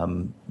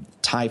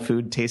Thai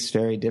food tastes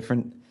very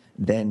different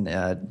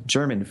than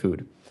German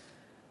food.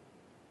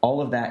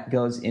 All of that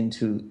goes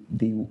into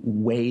the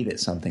way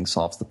that something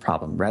solves the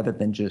problem, rather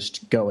than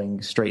just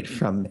going straight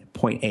from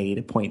point A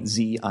to point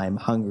Z. I'm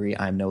hungry,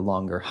 I'm no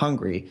longer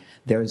hungry.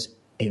 There's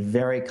a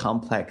very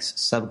complex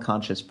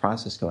subconscious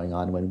process going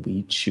on when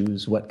we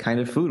choose what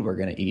kind of food we're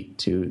going to eat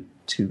to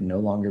no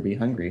longer be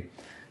hungry.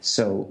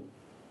 So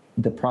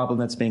the problem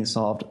that's being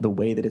solved, the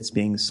way that it's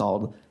being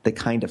solved, the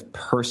kind of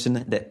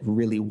person that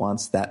really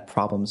wants that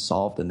problem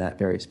solved in that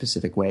very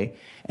specific way.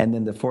 And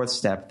then the 4th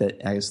step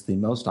that is the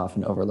most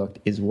often overlooked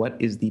is, what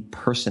is the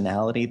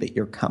personality that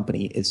your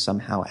company is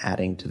somehow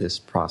adding to this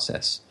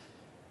process?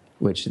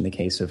 Which in the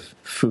case of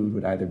food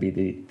would either be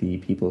the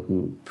people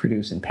who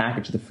produce and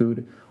package the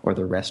food, or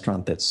the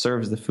restaurant that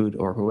serves the food,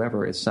 or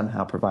whoever is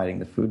somehow providing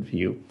the food for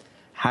you.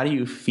 How do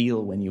you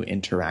feel when you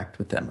interact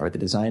with them? Are they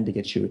designed to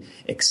get you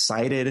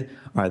excited?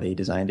 Are they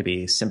designed to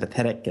be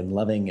sympathetic and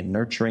loving and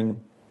nurturing?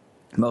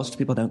 Most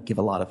people don't give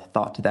a lot of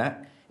thought to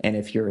that. And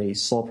if you're a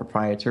sole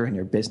proprietor and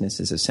your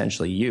business is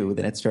essentially you,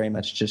 then it's very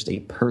much just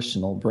a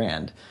personal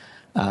brand.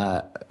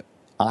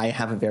 I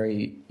have a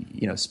very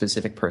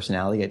specific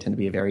personality. I tend to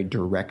be a very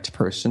direct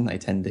person. I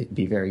tend to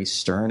be very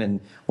stern, and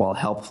while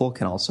helpful,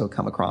 can also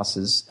come across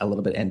as a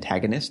little bit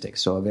antagonistic.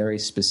 So a very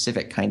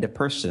specific kind of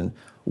person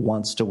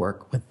wants to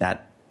work with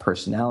that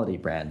personality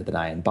brand that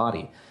I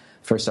embody.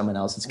 For someone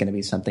else, it's going to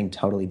be something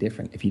totally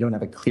different. If you don't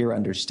have a clear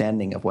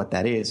understanding of what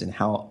that is and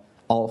how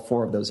all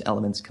four of those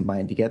elements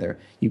combined together,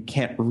 you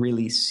can't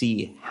really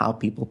see how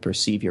people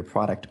perceive your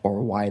product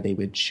or why they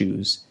would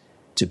choose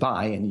to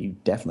buy. And you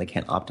definitely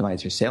can't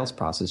optimize your sales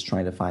process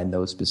trying to find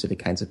those specific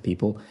kinds of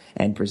people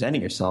and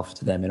presenting yourself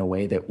to them in a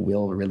way that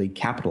will really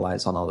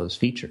capitalize on all those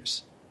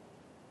features.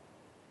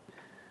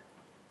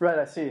 Right,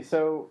 I see.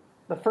 So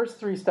the first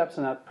three steps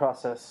in that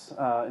process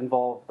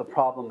involve the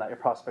problem that your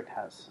prospect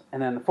has.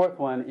 And then the fourth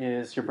one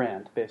is your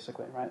brand,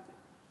 basically, right?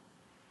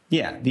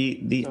 Yeah,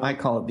 I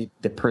call it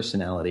the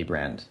personality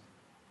brand.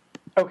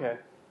 Okay.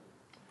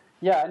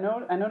 Yeah, I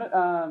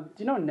know.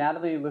 Do you know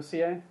Natalie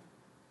Lussier?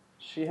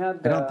 She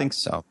had. I don't think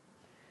so.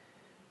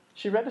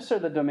 She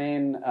registered the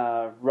domain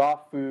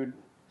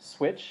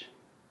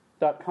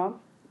rawfoodswitch.com,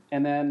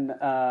 and then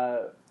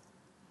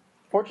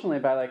fortunately,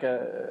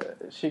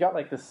 she got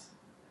like this.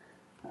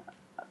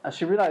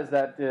 She realized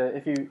that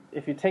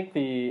if you take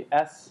the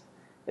S,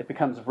 it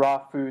becomes Raw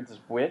Foods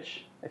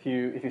Witch. If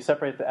you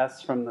separate the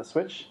S from the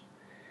switch.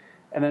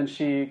 And then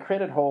she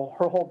created her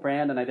whole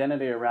brand and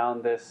identity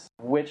around this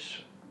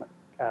witch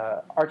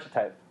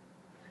archetype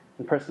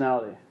and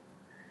personality.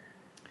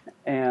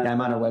 And yeah, I'm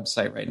on her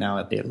website right now.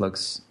 It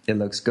looks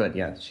good.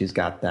 Yeah, she's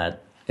got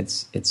that.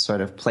 It's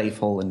sort of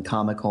playful and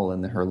comical,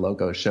 and her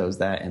logo shows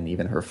that, and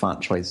even her font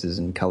choices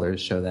and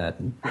colors show that.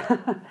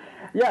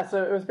 Yeah,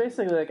 so it was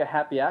basically like a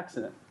happy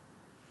accident,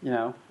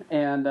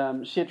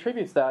 and she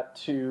attributes that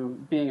to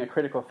being a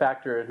critical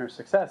factor in her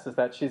success, is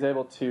that she's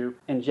able to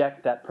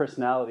inject that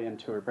personality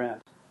into her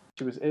brand.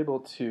 She was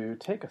able to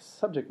take a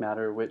subject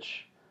matter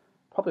which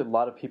probably a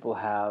lot of people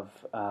have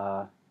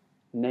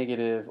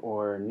negative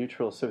or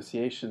neutral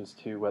associations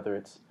to, whether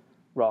it's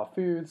raw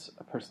foods,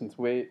 a person's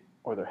weight,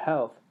 or their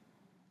health,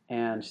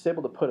 and she's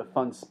able to put a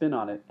fun spin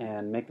on it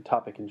and make the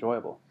topic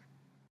enjoyable.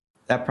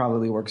 That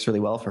probably works really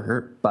well for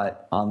her.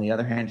 But on the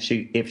other hand,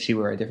 if she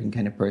were a different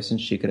kind of person,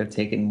 she could have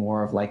taken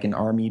more of like an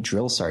army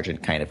drill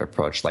sergeant kind of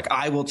approach. Like,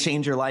 I will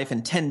change your life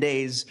in 10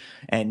 days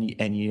and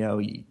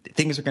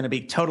things are going to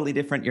be totally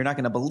different. You're not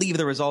going to believe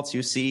the results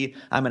you see.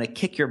 I'm going to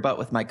kick your butt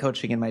with my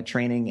coaching and my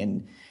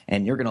training,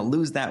 and you're going to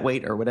lose that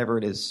weight, or whatever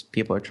it is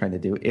people are trying to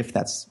do, if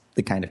that's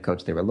the kind of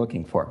coach they were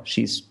looking for.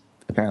 She's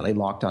apparently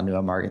locked onto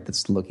a market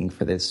that's looking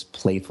for this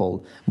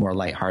playful, more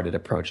lighthearted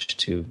approach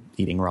to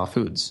eating raw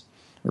foods,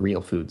 or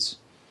real foods.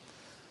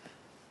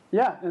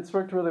 Yeah, it's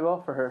worked really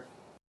well for her.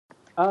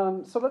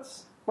 So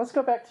let's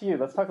go back to you.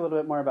 Let's talk a little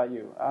bit more about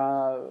you.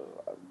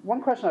 One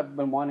question I've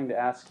been wanting to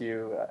ask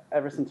you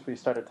ever since we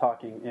started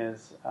talking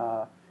is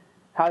how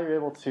you're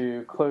able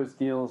to close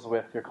deals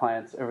with your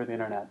clients over the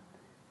internet.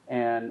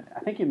 And I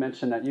think you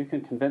mentioned that you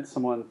can convince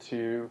someone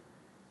to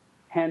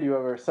hand you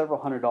over several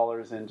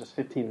 $100s in just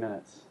 15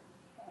 minutes.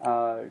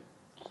 Can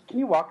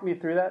you walk me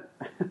through that?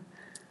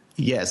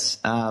 Yes.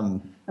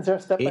 Is there a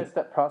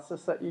step-by-step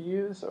process that you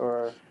use,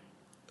 or?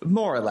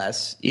 More or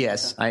less,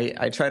 yes.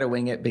 I try to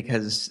wing it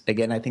because,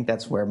 again, I think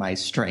that's where my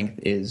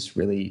strength is,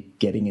 really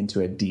getting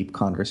into a deep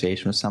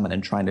conversation with someone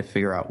and trying to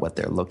figure out what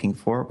they're looking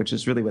for, which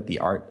is really what the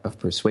art of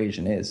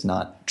persuasion is,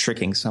 not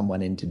tricking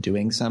someone into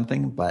doing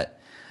something, but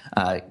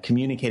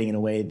communicating in a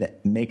way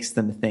that makes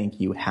them think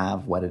you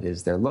have what it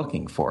is they're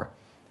looking for.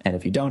 And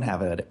if you don't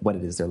have what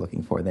it is they're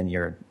looking for, then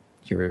you're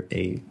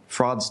a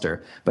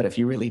fraudster. But if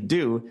you really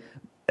do,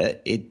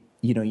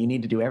 you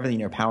need to do everything in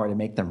your power to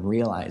make them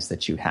realize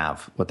that you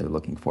have what they're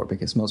looking for,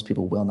 because most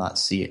people will not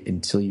see it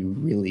until you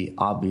really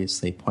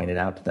obviously point it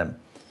out to them.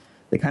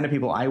 The kind of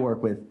people I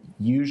work with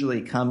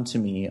usually come to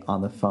me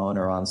on the phone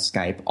or on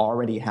Skype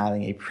already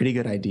having a pretty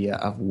good idea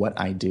of what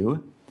I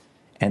do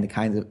and the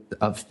kinds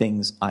of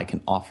things I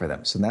can offer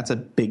them. So that's a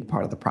big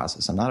part of the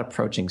process. I'm not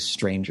approaching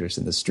strangers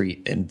in the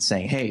street and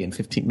saying, hey, in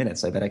 15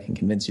 minutes, I bet I can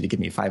convince you to give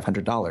me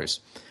 $500.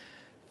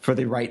 For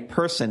the right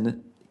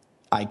person,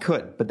 I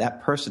could, but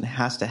that person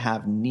has to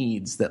have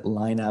needs that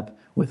line up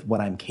with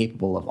what I'm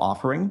capable of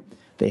offering.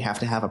 They have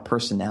to have a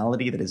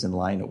personality that is in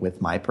line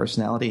with my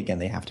personality. Again,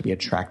 they have to be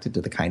attracted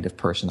to the kind of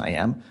person I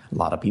am. A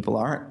lot of people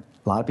aren't.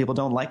 A lot of people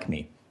don't like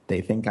me.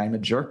 They think I'm a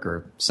jerk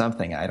or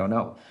something. I don't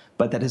know.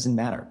 But that doesn't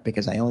matter,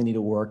 because I only need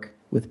to work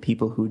with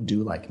people who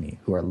do like me,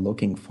 who are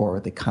looking for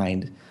the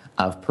kind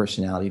of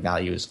personality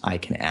values I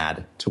can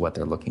add to what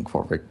they're looking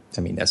for.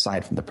 I mean,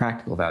 aside from the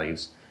practical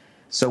values.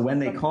 So when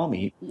they call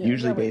me,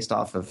 usually based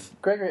off of...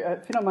 Gregory,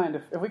 if you don't mind,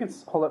 if we can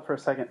hold up for a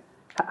second,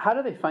 how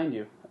do they find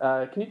you?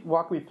 Can you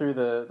walk me through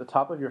the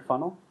top of your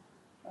funnel?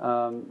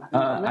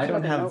 I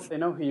don't have... They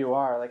know who you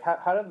are. Like, how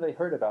have they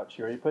heard about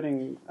you? Are you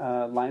putting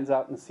lines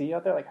out in the sea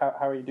out there? Like, how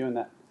are you doing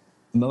that?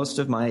 Most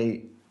of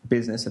my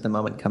business at the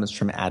moment comes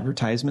from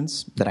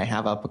advertisements that I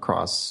have up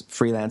across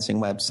freelancing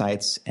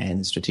websites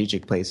and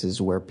strategic places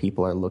where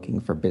people are looking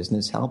for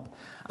business help.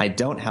 I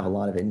don't have a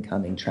lot of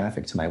incoming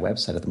traffic to my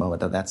website at the moment,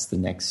 though. That's the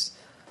next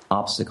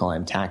obstacle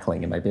I'm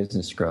tackling in my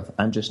business growth.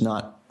 I'm just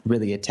not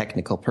really a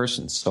technical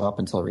person. So up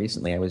until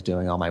recently, I was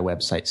doing all my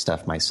website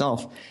stuff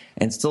myself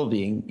and still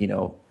being,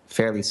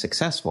 fairly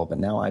successful. But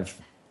now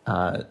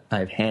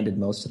I've handed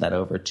most of that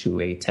over to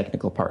a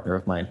technical partner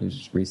of mine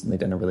who's recently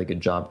done a really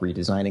good job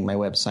redesigning my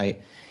website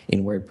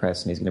in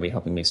WordPress, and he's going to be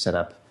helping me set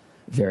up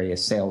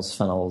various sales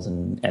funnels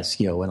and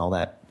SEO and all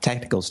that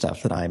technical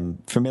stuff that I'm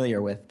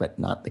familiar with, but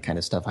not the kind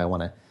of stuff I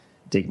want to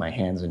dig my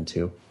hands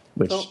into.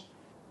 Which, so,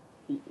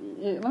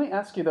 let me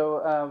ask you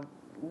though,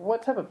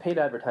 what type of paid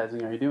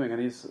advertising are you doing? Are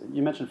these,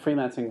 you mentioned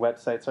freelancing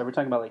websites? Are we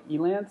talking about like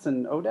Elance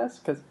and Odesk?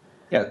 Because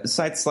yeah,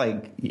 sites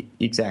like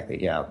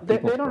exactly, yeah. They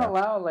don't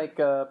allow like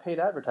paid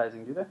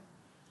advertising, do they?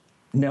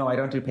 No, I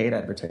don't do paid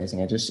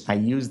advertising. I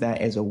use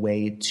that as a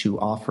way to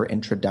offer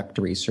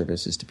introductory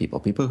services to people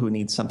who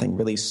need something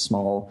really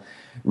small,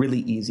 really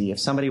easy. If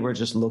somebody were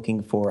just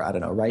looking for, I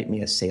don't know, write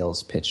me a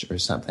sales pitch or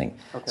something,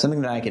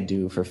 something that I could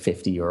do for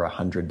 $50 or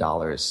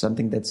 $100,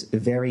 something that's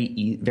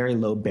very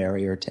low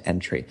barrier to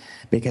entry,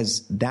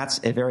 because that's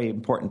a very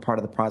important part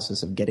of the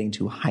process of getting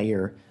to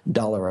higher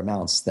dollar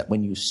amounts, that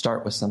when you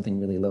start with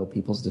something really low,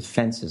 people's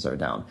defenses are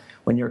down.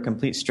 When you're a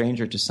complete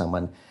stranger to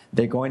someone,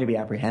 they're going to be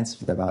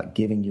apprehensive about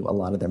giving you a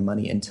lot of their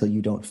money until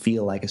you don't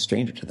feel like a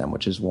stranger to them,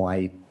 which is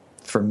why,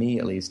 for me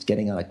at least,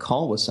 getting on a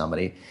call with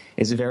somebody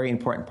is a very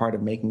important part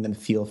of making them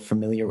feel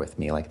familiar with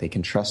me, like they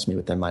can trust me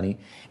with their money.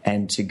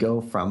 And to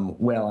go from,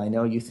 well, I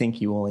know you think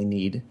you only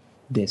need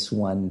this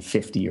one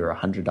 $50 or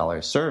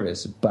 $100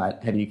 service,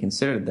 but have you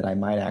considered that I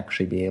might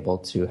actually be able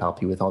to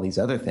help you with all these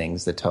other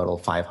things that total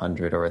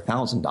 $500 or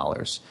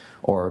 $1,000,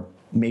 or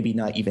maybe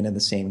not even in the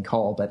same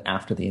call, but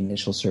after the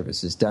initial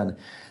service is done.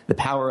 The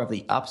power of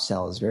the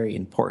upsell is very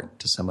important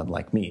to someone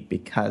like me,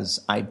 because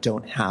I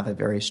don't have a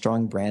very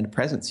strong brand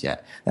presence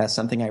yet. That's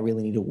something I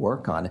really need to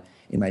work on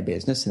in my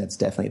business, and it's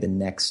definitely the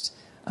next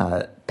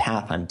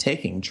path I'm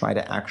taking, try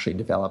to actually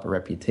develop a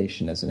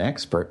reputation as an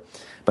expert.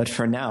 But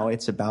for now,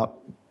 it's about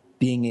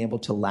being able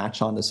to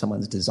latch onto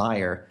someone's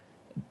desire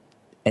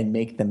and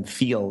make them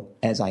feel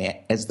as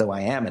though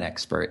I am an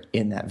expert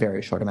in that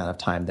very short amount of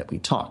time that we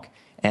talk.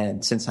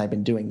 And since I've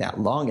been doing that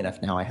long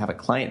enough now, I have a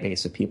client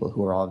base of people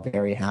who are all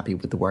very happy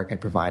with the work I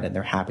provide, and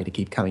they're happy to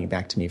keep coming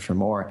back to me for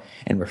more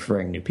and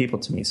referring new people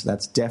to me. So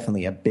that's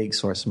definitely a big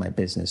source of my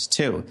business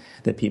too,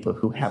 that people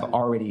who have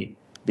already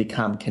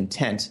become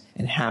content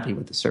and happy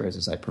with the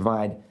services I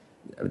provide.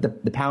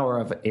 The power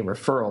of a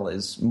referral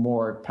is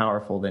more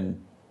powerful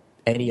than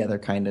any other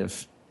kind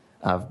of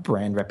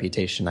brand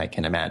reputation I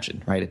can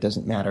imagine, right? It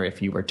doesn't matter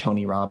if you were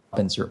Tony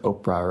Robbins or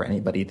Oprah or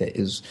anybody that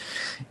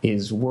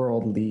is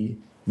worldly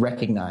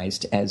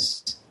recognized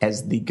as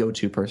the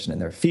go-to person in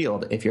their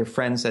field. If your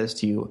friend says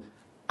to you,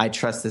 I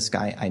trust this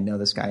guy, I know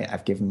this guy,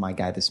 I've given my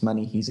guy this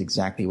money, he's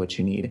exactly what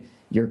you need,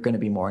 you're going to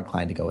be more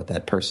inclined to go with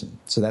that person.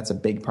 So that's a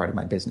big part of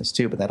my business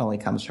too, but that only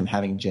comes from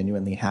having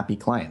genuinely happy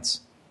clients.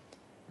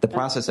 The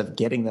process of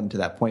getting them to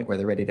that point where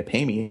they're ready to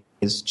pay me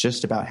is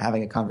just about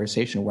having a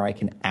conversation where I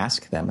can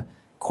ask them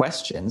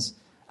questions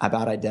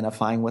about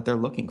identifying what they're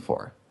looking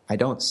for. I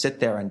don't sit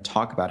there and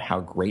talk about how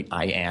great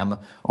I am,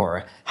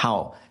 or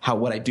how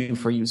what I do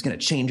for you is going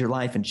to change your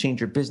life and change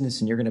your business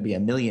and you're going to be a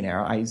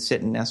millionaire. I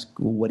sit and ask,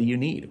 what do you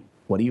need?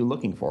 What are you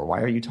looking for?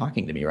 Why are you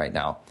talking to me right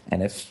now?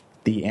 And if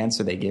the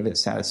answer they give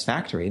is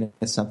satisfactory and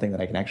it's something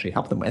that I can actually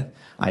help them with,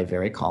 I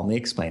very calmly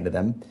explain to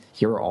them,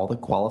 here are all the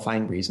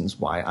qualifying reasons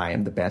why I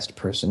am the best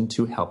person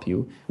to help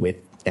you with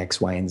X,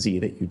 Y, and Z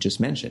that you just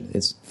mentioned.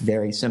 It's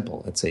very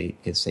simple. It's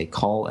a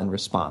call and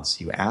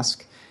response. You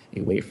ask,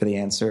 you wait for the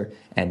answer,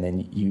 and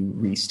then you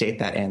restate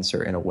that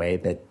answer in a way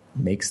that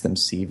makes them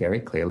see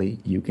very clearly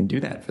you can do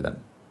that for them.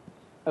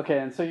 Okay,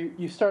 and so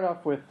you start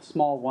off with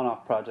small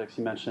one-off projects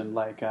you mentioned,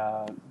 like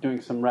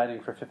doing some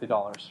writing for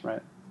 $50,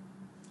 right?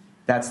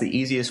 That's the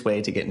easiest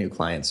way to get new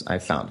clients,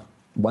 I've found.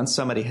 Once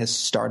somebody has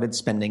started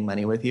spending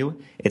money with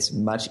you, it's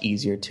much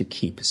easier to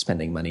keep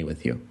spending money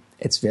with you.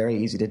 It's very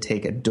easy to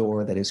take a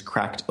door that is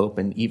cracked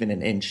open even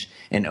an inch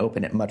and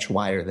open it much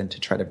wider than to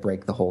try to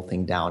break the whole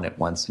thing down at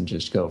once and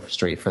just go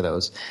straight for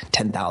those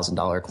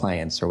 $10,000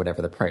 clients or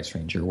whatever the price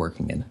range you're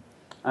working in.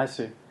 I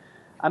see.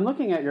 I'm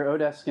looking at your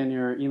Odesk and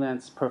your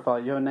Elance profile.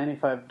 You have a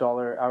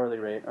 $95 hourly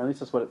rate, or at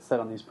least that's what it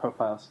said on these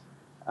profiles.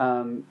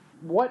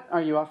 What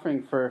are you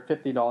offering for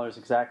 $50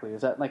 exactly?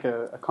 Is that like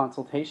a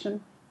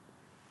consultation?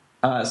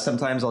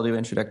 Sometimes I'll do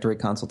introductory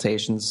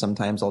consultations.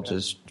 Sometimes I'll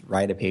just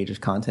write a page of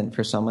content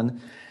for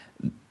someone.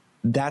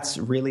 That's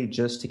really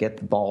just to get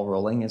the ball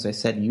rolling. As I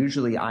said,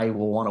 usually I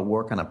will want to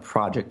work on a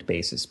project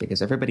basis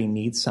because everybody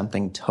needs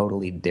something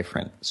totally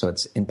different. So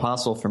it's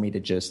impossible for me to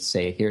just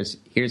say,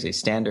 here's a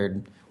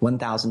standard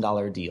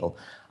 $1,000 deal.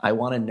 I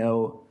want to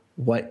know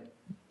what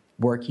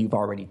work you've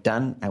already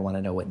done. I want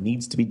to know what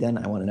needs to be done.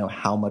 I want to know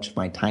how much of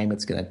my time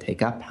it's going to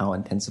take up, how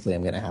intensively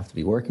I'm going to have to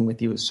be working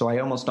with you. So I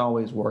almost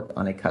always work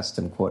on a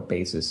custom quote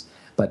basis.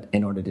 But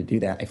in order to do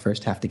that, I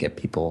first have to get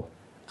people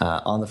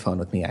on the phone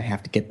with me. I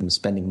have to get them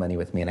spending money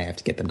with me, and I have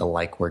to get them to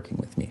like working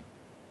with me.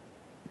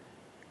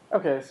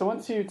 Okay, so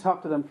once you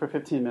talk to them for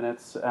 15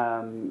 minutes,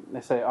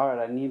 they say, all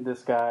right, I need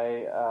this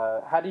guy.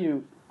 How do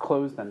you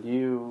close them? Do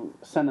you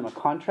send them a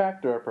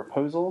contract or a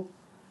proposal?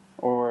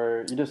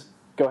 Or you just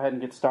go ahead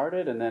and get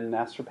started and then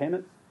ask for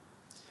payment?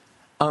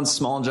 On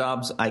small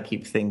jobs, I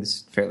keep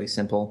things fairly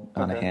simple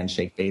on a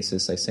handshake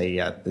basis. I say,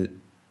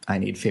 I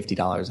need $50,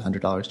 $100,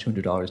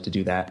 $200 to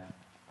do that.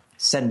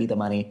 send me the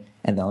money,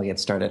 and then I'll get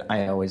started.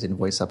 I always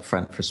invoice up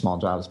front for small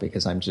jobs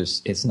because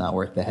it's not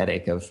worth the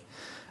headache of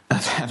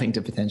having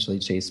to potentially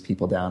chase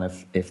people down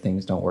if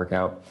things don't work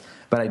out.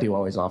 But I do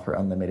always offer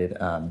unlimited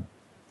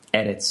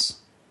edits,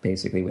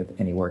 basically, with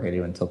any work I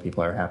do until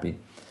people are happy.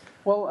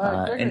 Well,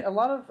 Gregory, I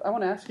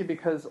want to ask you,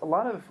 because a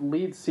lot of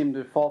leads seem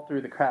to fall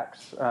through the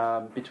cracks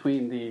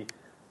between the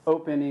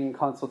opening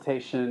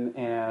consultation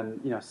and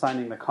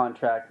signing the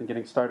contract and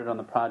getting started on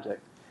the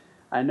project.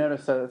 I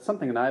noticed that it's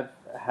something that I've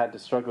had to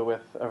struggle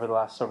with over the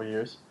last several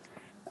years,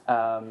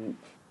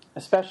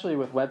 especially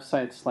with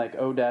websites like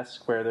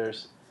Odesk, where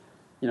there's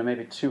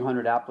maybe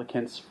 200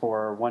 applicants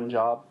for one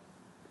job.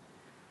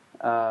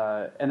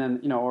 And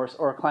then, or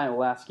a client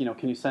will ask,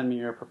 can you send me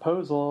your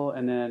proposal?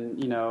 And then,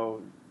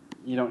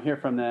 you don't hear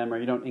from them or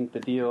you don't ink the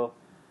deal.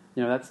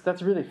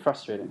 That's really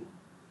frustrating.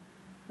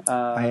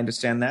 I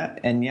understand that.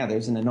 And yeah,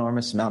 there's an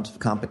enormous amount of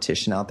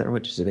competition out there,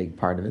 which is a big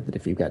part of it, that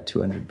if you've got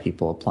 200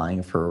 people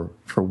applying for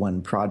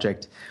one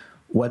project,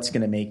 what's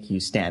going to make you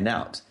stand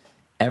out?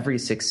 Every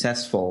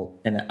successful,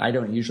 and I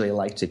don't usually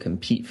like to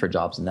compete for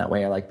jobs in that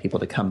way. I like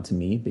people to come to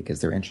me because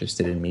they're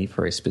interested in me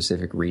for a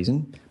specific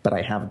reason. But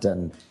I have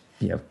done,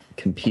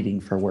 competing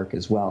for work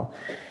as well.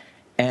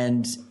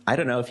 And I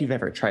don't know if you've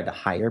ever tried to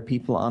hire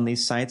people on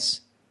these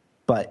sites,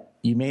 but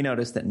you may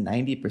notice that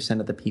 90%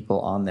 of the people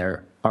on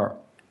there are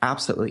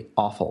absolutely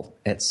awful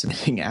at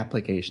submitting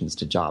applications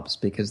to jobs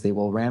because they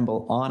will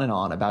ramble on and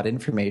on about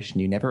information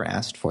you never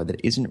asked for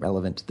that isn't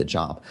relevant to the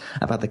job,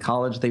 about the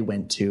college they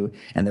went to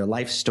and their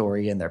life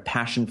story and their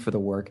passion for the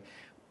work,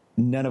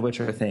 none of which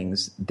are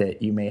things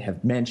that you may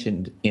have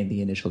mentioned in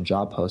the initial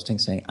job posting,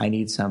 saying, I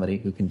need somebody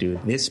who can do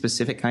this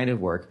specific kind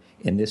of work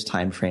in this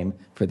time frame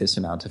for this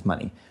amount of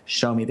money.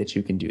 Show me that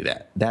you can do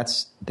that.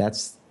 That's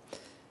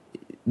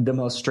the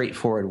most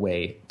straightforward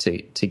way to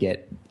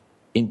get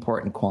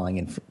important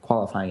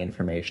qualifying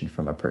information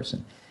from a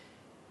person.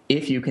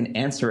 If you can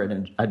answer it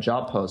in a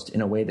job post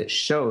in a way that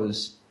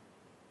shows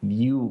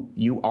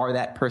you are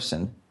that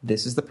person,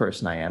 this is the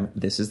person I am,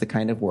 this is the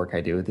kind of work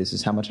I do, this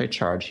is how much I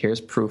charge, here's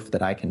proof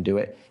that I can do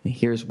it, and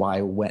here's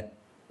why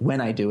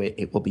when I do it,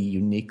 it will be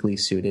uniquely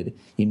suited,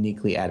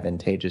 uniquely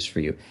advantageous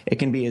for you. It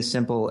can be as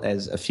simple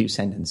as a few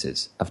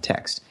sentences of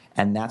text,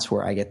 and that's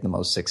where I get the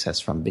most success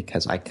from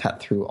because I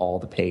cut through all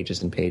the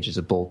pages and pages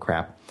of bull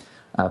crap.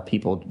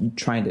 People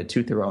trying to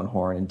toot their own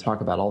horn and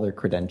talk about all their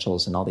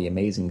credentials and all the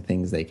amazing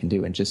things they can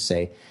do and just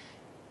say,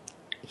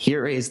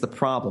 here is the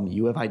problem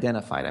you have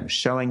identified. I'm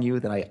showing you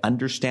that I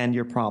understand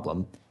your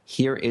problem.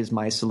 Here is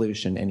my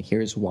solution, and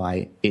here's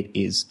why it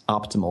is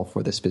optimal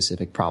for the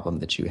specific problem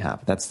that you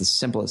have. That's the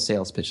simplest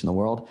sales pitch in the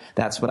world.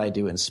 That's what I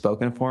do in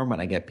spoken form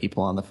when I get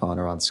people on the phone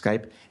or on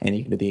Skype, and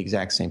you can do the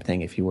exact same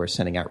thing if you were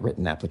sending out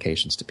written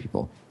applications to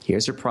people.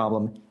 Here's your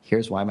problem.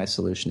 Here's why my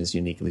solution is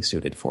uniquely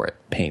suited for it.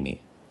 Pay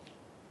me.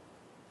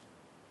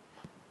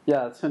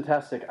 Yeah, that's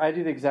fantastic. I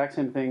do the exact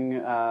same thing.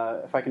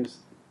 If I can just,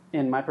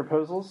 in my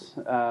proposals,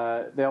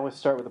 they always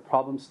start with a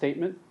problem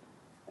statement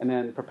and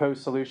then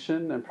proposed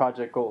solution and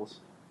project goals.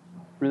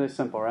 Really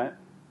simple, right?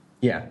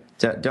 Yeah.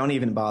 Don't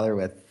even bother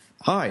with,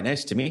 hi,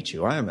 nice to meet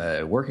you. I'm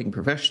a working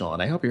professional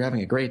and I hope you're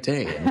having a great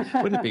day. And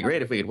wouldn't it be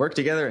great if we could work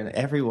together? And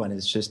everyone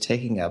is just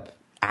taking up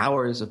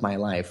hours of my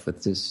life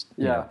with just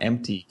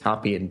empty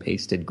copy and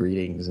pasted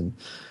greetings. And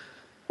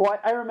well,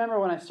 I remember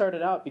when I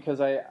started out because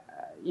I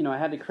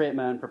had to create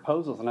my own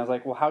proposals, and I was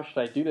like, well, how should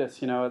I do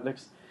this?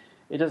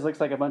 It just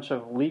looks like a bunch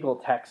of legal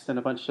text and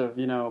a bunch of,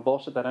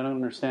 bullshit that I don't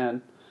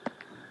understand.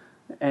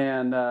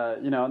 And,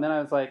 and then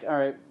I was like, all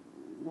right,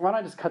 why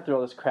don't I just cut through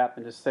all this crap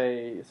and just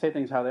say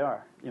things how they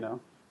are,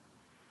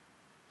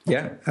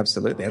 Yeah,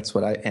 absolutely. That's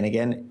what and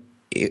again,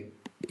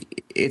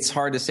 it's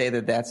hard to say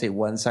that that's a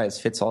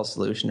one-size-fits-all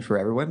solution for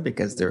everyone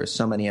because there are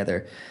so many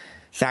other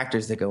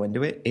factors that go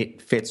into it.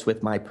 It fits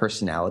with my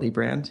personality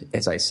brand.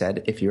 As I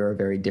said, if you're a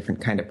very different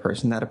kind of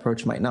person, that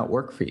approach might not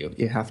work for you.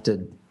 You have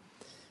to,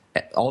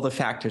 all the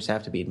factors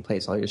have to be in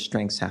place. All your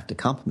strengths have to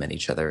complement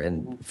each other.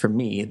 And for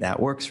me, that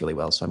works really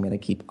well. So I'm going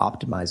to keep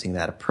optimizing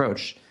that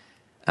approach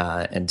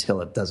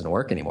until it doesn't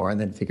work anymore and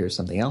then figure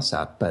something else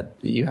out. But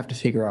you have to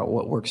figure out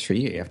what works for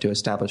you. You have to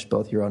establish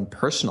both your own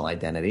personal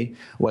identity,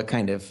 what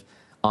kind of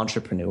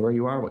entrepreneur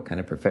you are, what kind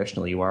of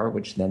professional you are,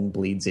 which then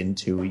bleeds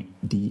into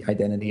the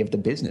identity of the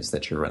business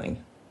that you're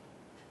running.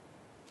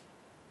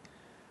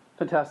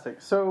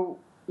 Fantastic. So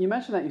you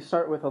mentioned that you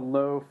start with a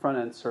low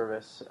front-end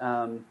service.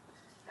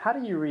 How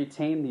do you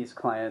retain these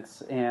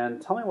clients?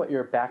 And tell me what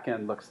your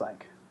back-end looks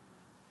like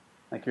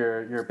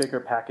your bigger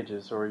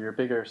packages or your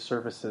bigger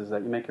services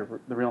that you make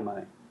the real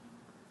money.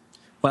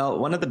 Well,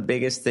 one of the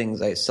biggest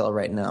things I sell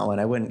right now, and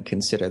I wouldn't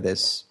consider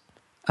this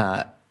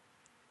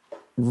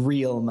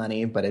real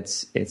money, but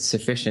it's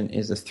sufficient,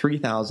 is a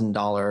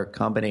 $3,000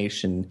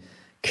 combination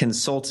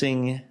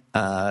consulting,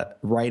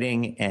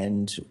 writing,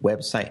 and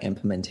website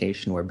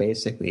implementation, where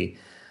basically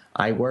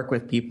I work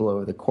with people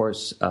over the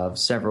course of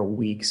several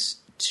weeks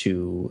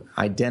to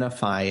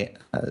identify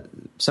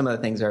some of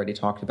the things I already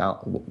talked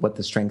about, what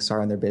the strengths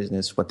are in their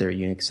business, what their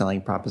unique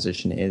selling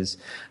proposition is,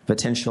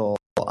 potential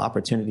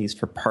opportunities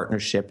for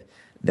partnership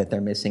that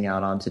they're missing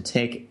out on, to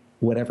take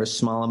whatever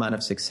small amount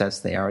of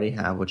success they already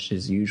have, which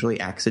is usually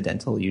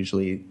accidental,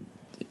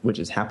 which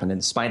has happened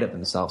in spite of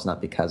themselves,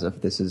 not because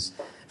of. This is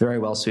very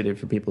well suited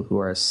for people who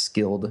are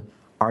skilled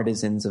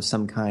artisans of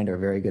some kind, or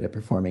very good at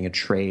performing a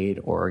trade,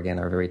 or again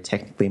are very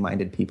technically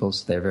minded people,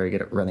 so they're very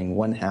good at running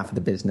one half of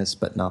the business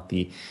but not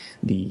the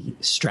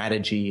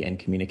strategy and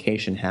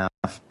communication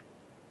half.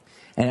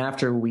 And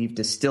after we've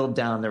distilled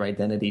down their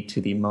identity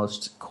to the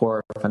most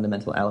core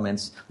fundamental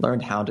elements,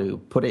 learned how to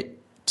put it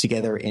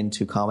together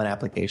into common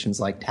applications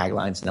like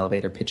taglines and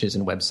elevator pitches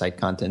and website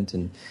content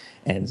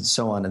and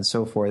so on and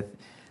so forth,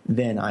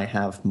 then I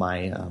have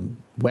my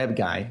web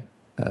guy,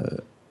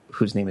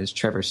 whose name is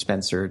Trevor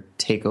Spencer,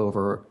 take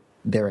over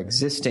their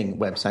existing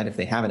website, if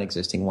they have an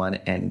existing one,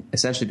 and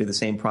essentially do the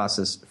same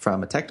process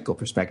from a technical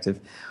perspective.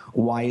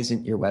 Why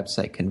isn't your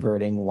website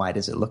converting? Why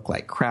does it look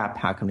like crap?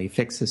 How can we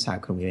fix this? How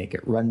can we make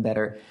it run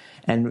better?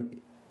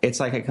 And it's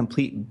like a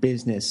complete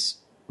business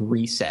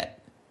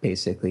reset,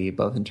 basically,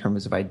 both in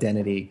terms of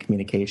identity,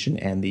 communication,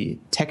 and the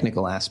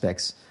technical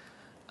aspects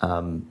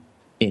in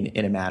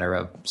a matter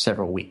of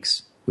several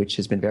weeks, which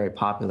has been very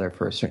popular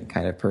for a certain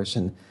kind of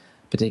person,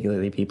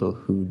 particularly people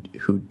who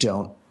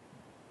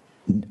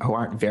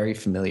aren't very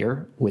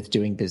familiar with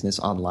doing business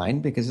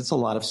online, because it's a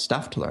lot of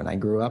stuff to learn. I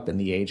grew up in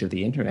the age of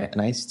the internet,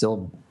 and I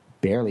still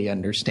barely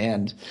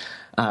understand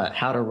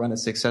how to run a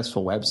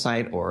successful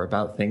website or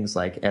about things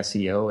like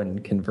SEO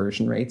and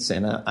conversion rates.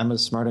 And I'm a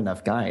smart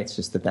enough guy. It's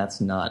just that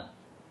that's not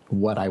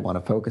what I want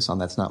to focus on.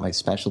 That's not my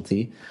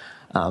specialty.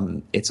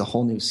 It's a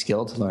whole new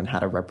skill to learn how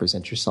to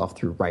represent yourself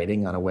through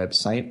writing on a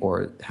website,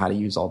 or how to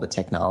use all the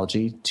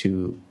technology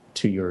to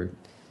your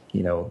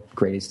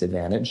greatest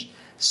advantage.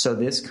 So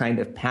this kind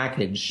of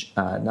package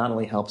not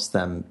only helps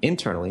them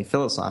internally,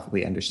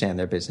 philosophically understand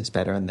their business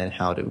better, and then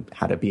how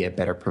to be a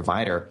better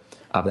provider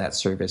of that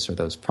service or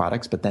those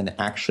products, but then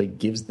actually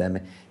gives them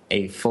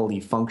a fully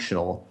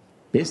functional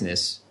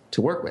business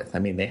to work with. I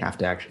mean, they have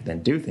to actually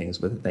then do things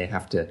with it. They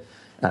have to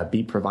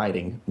be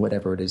providing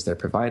whatever it is they're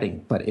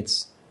providing. But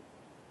it's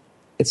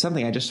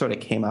something I just sort of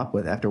came up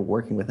with after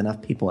working with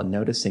enough people and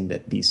noticing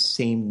that these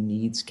same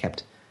needs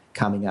kept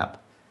coming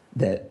up.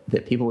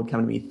 That people would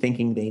come to me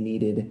thinking they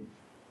needed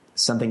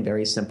something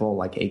very simple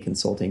like a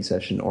consulting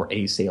session or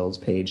a sales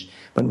page,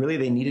 but really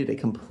they needed a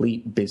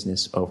complete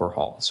business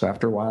overhaul. So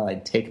after a while,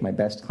 I'd take my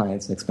best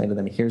clients and explain to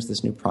them, here's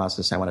this new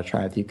process I want to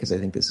try with you because I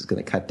think this is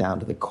going to cut down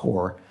to the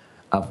core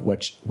of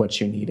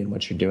what you need and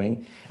what you're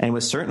doing. And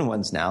with certain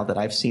ones now that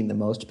I've seen the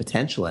most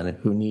potential in it,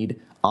 who need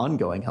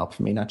ongoing help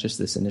from me, not just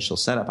this initial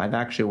setup, I've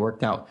actually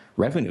worked out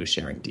revenue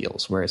sharing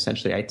deals where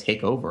essentially I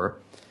take over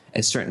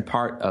a certain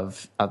part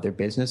of their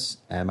business,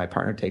 and my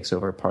partner takes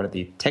over part of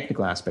the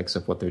technical aspects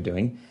of what they're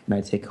doing, and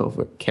I take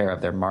over care of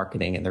their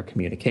marketing and their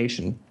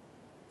communication,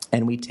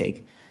 and we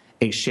take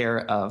a share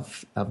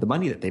of the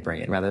money that they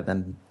bring in rather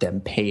than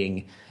them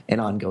paying an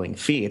ongoing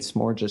fee. It's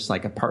more just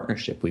like a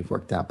partnership we've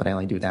worked out, but I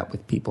only do that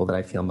with people that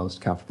I feel most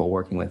comfortable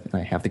working with and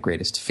I have the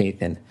greatest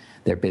faith in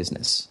their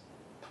business.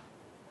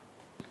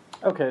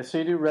 Okay, so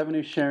you do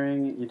revenue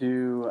sharing,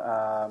 you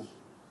have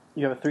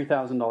a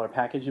 $3,000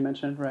 package you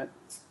mentioned, right?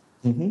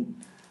 Mm-hmm.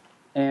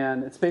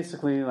 And it's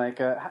basically like,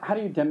 how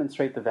do you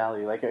demonstrate the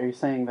value? Like, are you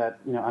saying that,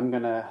 I'm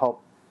going to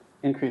help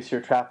increase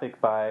your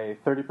traffic by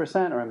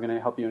 30%, or I'm going to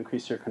help you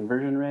increase your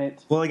conversion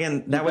rate? Well,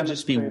 again, that would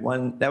just be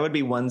one. That would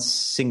be one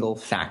single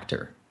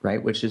factor,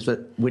 right? Which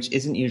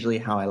isn't usually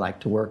how I like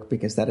to work,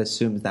 because that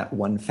assumes that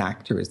one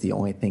factor is the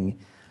only thing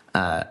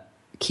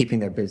keeping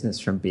their business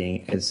from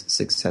being as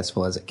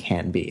successful as it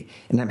can be.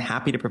 And I'm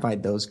happy to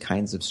provide those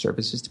kinds of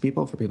services to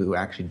people, for people who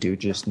actually do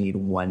just need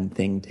one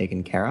thing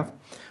taken care of.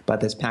 But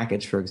this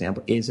package, for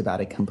example, is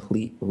about a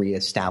complete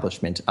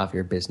reestablishment of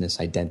your business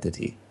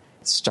identity,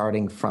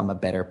 starting from a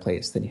better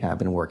place than you have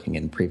been working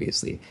in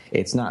previously.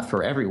 It's not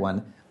for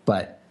everyone,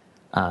 but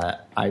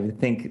I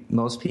think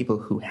most people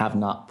who have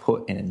not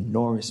put an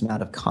enormous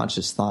amount of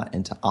conscious thought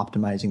into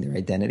optimizing their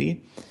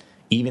identity,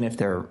 even if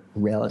they're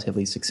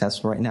relatively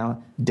successful right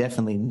now,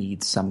 definitely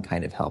need some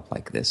kind of help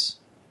like this.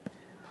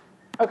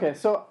 Okay,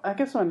 so I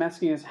guess what I'm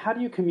asking is, how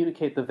do you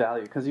communicate the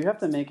value? Because you have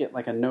to make it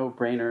like a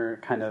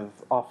no-brainer kind of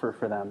offer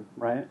for them,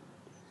 right?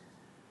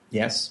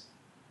 Yes.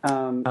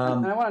 And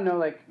I want to know,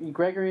 like,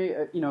 Gregory,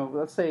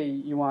 let's say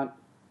we want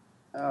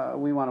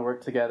to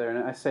work together, and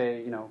I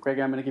say,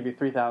 Gregory, I'm going to give you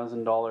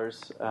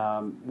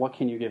 $3,000. What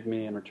can you give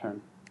me in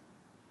return?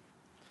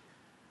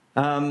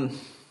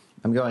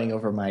 I'm going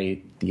over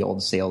the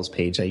old sales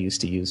page I used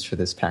to use for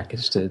this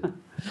package to.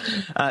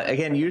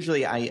 Again,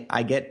 usually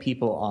I get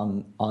people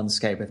on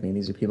Skype with me.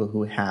 These are people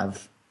who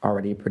have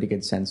already a pretty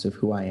good sense of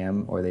who I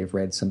am, or they've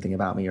read something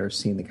about me or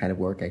seen the kind of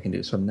work I can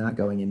do. So I'm not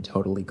going in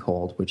totally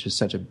cold, which is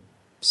such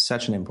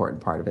an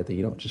important part of it, that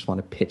you don't just want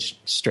to pitch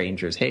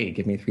strangers, hey,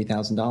 give me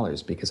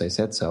 $3,000 because I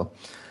said so.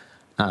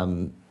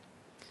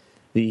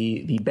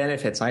 The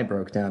benefits I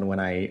broke down when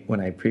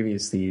I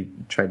previously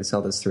tried to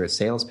sell this through a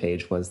sales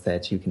page was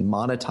that you can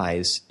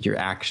monetize your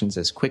actions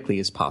as quickly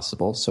as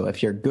possible. So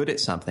if you're good at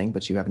something,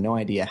 but you have no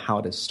idea how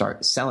to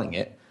start selling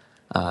it,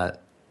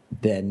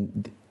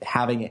 then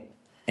having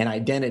an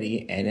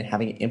identity and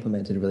having it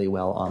implemented really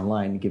well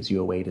online gives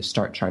you a way to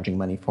start charging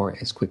money for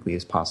it as quickly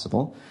as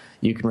possible.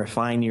 You can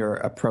refine your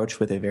approach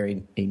with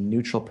a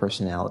neutral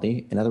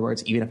personality. In other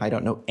words, even if I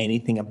don't know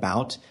anything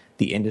about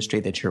the industry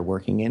that you're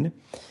working in,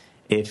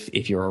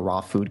 if you're a raw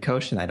food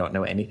coach and I don't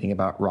know anything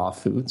about raw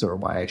foods or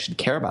why I should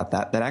care about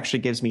that, that actually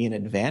gives me an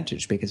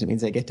advantage because it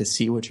means I get to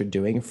see what you're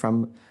doing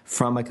from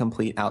a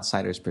complete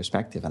outsider's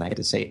perspective. And I get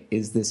to say,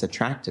 is this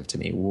attractive to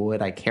me?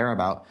 Would I care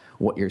about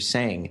what you're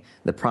saying,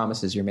 the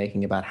promises you're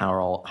making about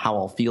how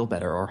I'll feel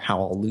better or how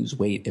I'll lose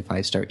weight if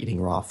I start eating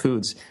raw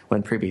foods,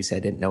 when previously I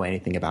didn't know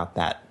anything about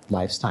that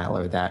lifestyle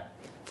or that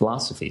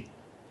philosophy.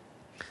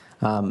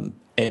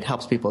 It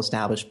helps people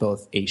establish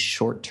both a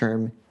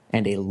short-term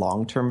and a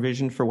long-term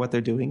vision for what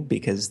they're doing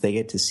because they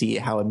get to see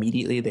how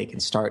immediately they can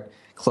start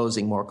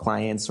closing more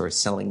clients or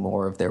selling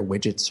more of their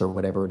widgets or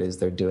whatever it is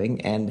they're doing,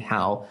 and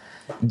how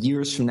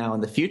years from now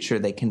in the future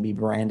they can be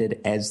branded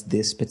as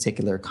this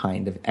particular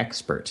kind of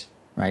expert,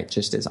 right?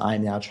 Just as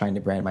I'm now trying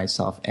to brand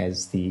myself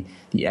as the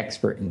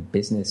expert in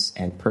business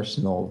and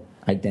personal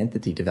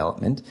identity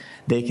development,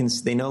 they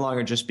no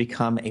longer just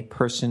become a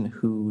person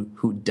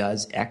who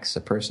does X,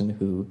 a person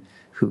who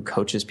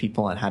coaches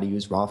people on how to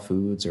use raw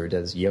foods or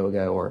does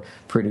yoga or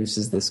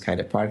produces this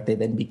kind of product. They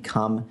then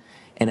become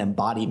an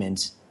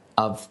embodiment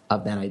of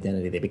that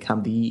identity. They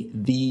become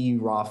the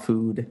raw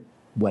food,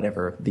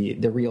 whatever, the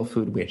real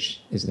food,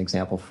 which is an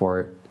example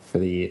for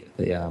the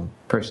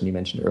person you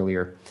mentioned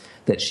earlier,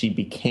 that she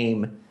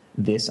became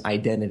this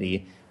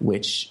identity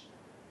which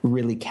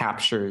really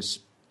captures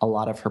a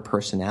lot of her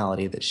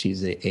personality, that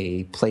she's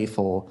a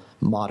playful,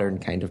 modern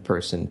kind of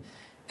person.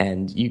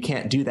 And you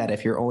can't do that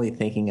if you're only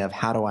thinking of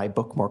how do I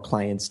book more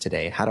clients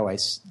today? How do I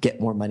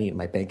get more money in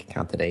my bank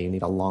account today? You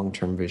need a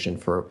long-term vision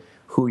for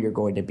who you're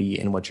going to be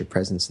and what your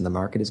presence in the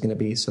market is going to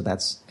be. So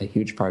that's a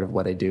huge part of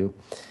what I do.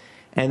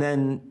 And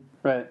then...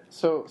 Right.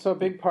 So a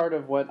big part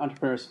of what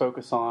entrepreneurs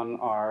focus on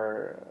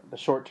are the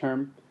short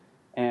term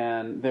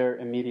and their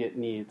immediate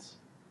needs.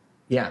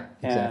 Yeah,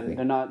 exactly. And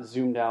they're not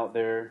zoomed out.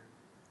 They're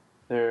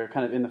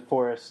kind of in the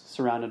forest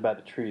surrounded by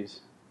the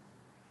trees.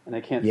 And they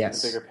can't see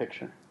the bigger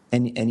picture.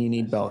 And you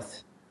need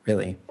both,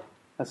 really.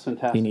 That's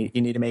fantastic.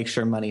 You need to make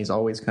sure money is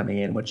always coming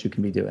in, what you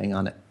can be doing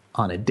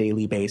on a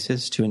daily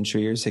basis to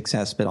ensure your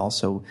success, but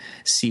also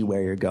see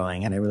where you're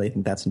going. And I really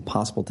think that's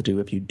impossible to do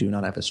if you do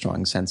not have a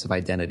strong sense of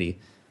identity.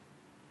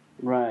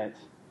 Right.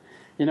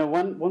 You know,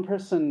 one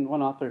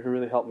author who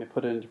really helped me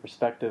put it into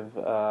perspective.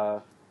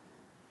 Have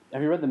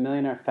you read The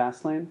Millionaire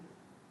Fastlane?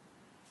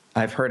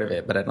 I've heard of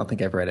it, but I don't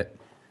think I've read it.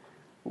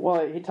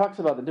 Well, he talks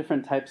about the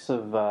different types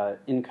of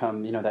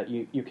income, that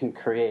you can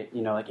create,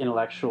 like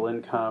intellectual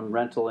income,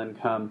 rental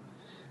income.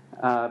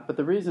 But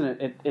the reason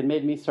it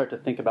made me start to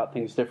think about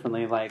things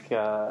differently, but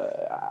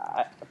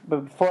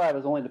before I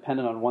was only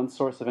dependent on one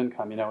source of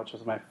income, which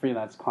was my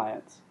freelance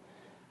clients.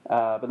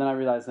 But then I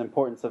realized the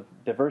importance of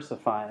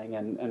diversifying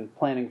and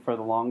planning for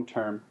the long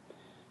term,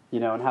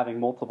 and having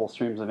multiple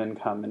streams of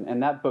income.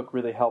 And that book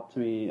really helped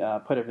me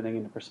put everything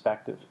into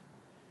perspective.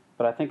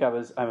 But I think I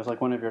was like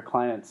one of your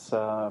clients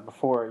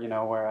before,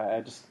 where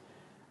I just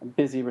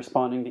busy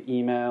responding to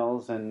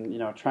emails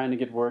and, trying to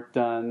get work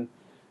done,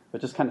 but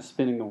just kind of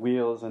spinning the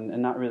wheels and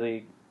not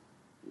really,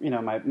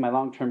 my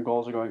long-term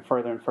goals are going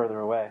further and further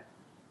away.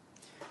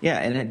 Yeah,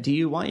 and do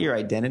you want your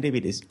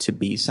identity to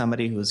be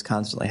somebody who's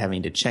constantly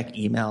having to check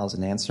emails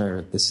and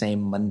answer the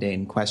same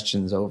mundane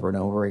questions over and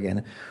over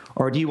again?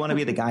 Or do you want to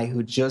be the guy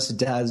who just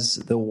does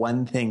the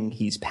one thing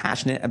he's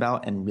passionate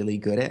about and really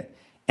good at,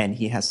 and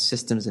he has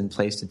systems in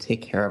place to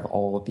take care of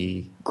all of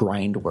the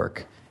grind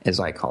work, as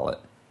I call it?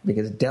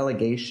 Because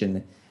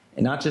delegation,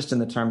 and not just in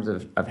the terms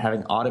of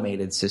having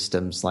automated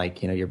systems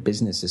like, your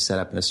business is set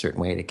up in a certain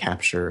way to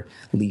capture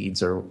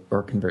leads or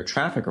convert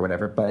traffic or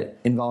whatever, but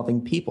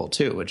involving people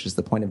too, which is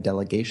the point of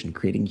delegation,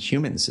 creating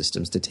human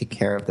systems to take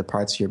care of the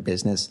parts of your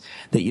business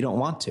that you don't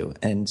want to.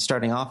 And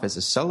starting off as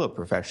a solo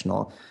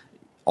professional,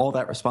 all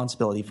that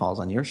responsibility falls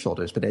on your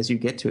shoulders. But as you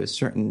get to a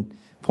certain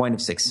point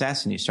of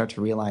success and you start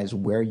to realize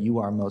where you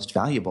are most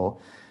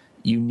valuable,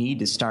 you need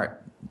to start,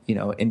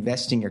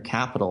 investing your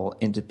capital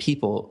into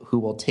people who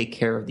will take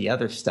care of the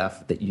other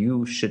stuff that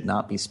you should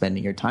not be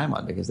spending your time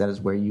on, because that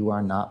is where you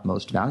are not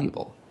most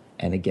valuable.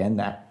 And again,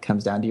 that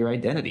comes down to your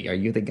identity. Are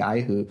you the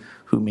guy who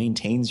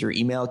maintains your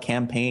email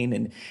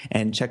campaign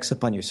and checks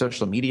up on your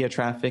social media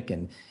traffic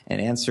and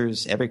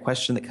answers every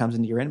question that comes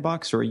into your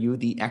inbox? Or are you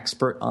the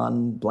expert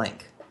on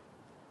blank?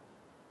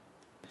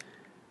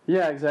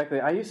 Yeah, exactly.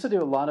 I used to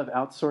do a lot of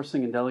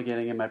outsourcing and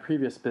delegating in my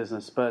previous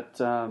business, but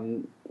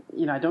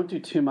I don't do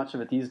too much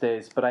of it these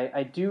days. But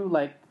I do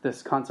like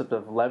this concept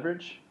of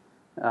leverage,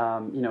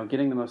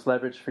 getting the most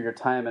leverage for your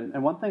time.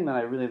 And one thing that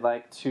I really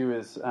like too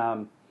is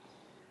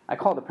I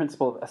call it the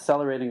principle of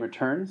accelerating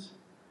returns.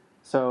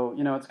 So,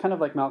 it's kind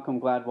of like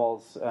Malcolm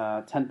Gladwell's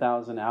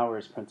 10,000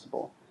 hours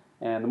principle.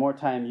 And the more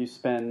time you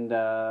spend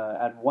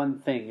at one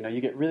thing,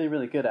 you get really,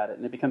 really good at it,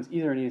 and it becomes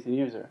easier and easier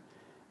and easier.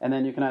 And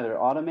then you can either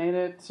automate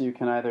it, you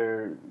can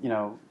either,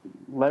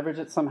 leverage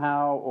it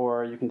somehow,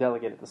 or you can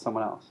delegate it to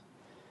someone else.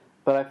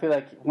 But I feel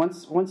like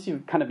once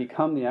you kind of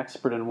become the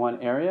expert in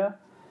one area,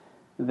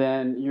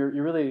 then you're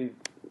really,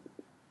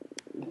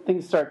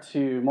 things start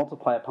to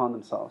multiply upon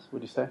themselves.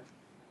 Would you say?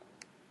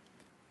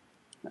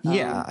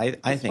 Yeah,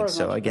 I think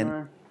so.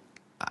 Again,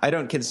 I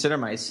don't consider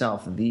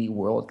myself the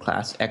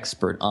world-class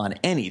expert on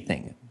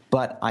anything,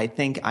 but I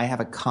think I have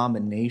a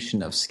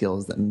combination of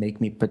skills that make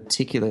me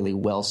particularly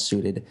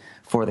well-suited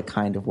for the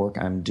kind of work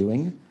I'm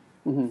doing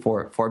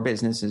for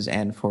businesses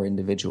and for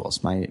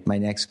individuals. My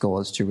next goal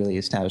is to really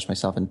establish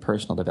myself in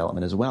personal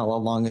development as well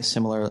along a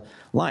similar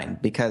line,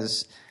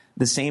 because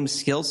the same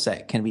skill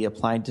set can be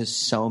applied to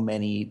so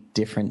many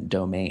different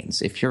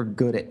domains. If you're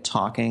good at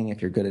talking,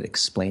 if you're good at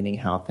explaining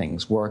how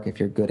things work, if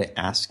you're good at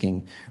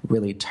asking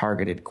really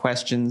targeted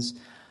questions,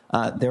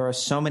 there are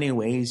so many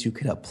ways you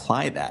could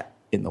apply that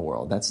in the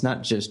world. That's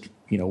not just,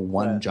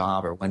 one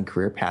job or one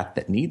career path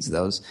that needs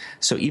those.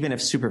 So even if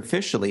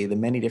superficially the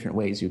many different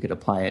ways you could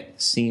apply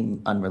it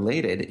seem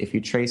unrelated, if you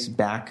trace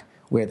back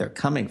where they're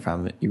coming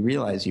from, you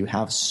realize you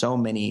have so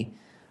many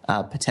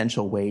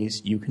potential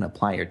ways you can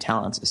apply your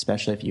talents,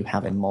 especially if you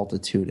have a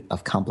multitude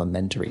of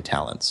complementary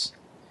talents.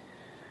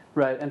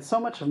 Right, and so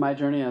much of my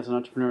journey as an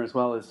entrepreneur as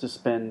well has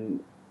just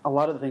been a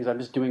lot of the things I'm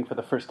just doing for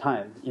the first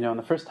time. And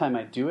the first time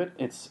I do it,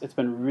 it's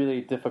been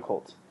really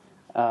difficult.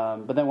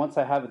 But then once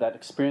I have that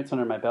experience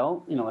under my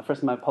belt, the first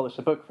time I published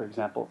a book, for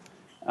example,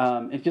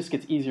 it just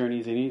gets easier and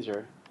easier and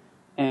easier.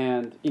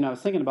 And, I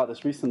was thinking about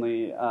this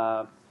recently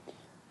on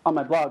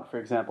my blog, for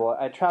example.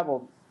 I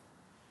traveled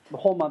the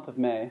whole month of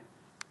May.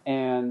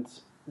 And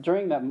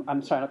during that,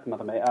 not the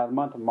month of May, the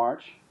month of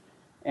March,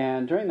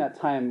 and during that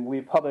time,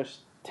 we published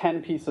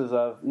 10 pieces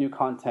of new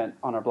content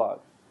on our blog.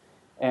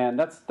 And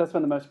that's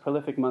been the most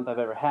prolific month I've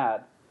ever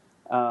had.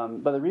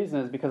 But the reason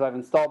is because I've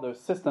installed those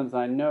systems,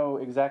 and I know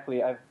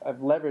exactly, I've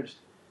leveraged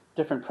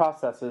different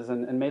processes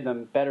and made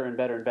them better and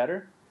better and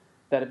better,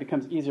 that it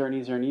becomes easier and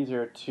easier and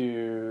easier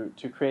to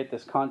create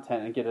this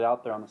content and get it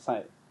out there on the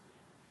site.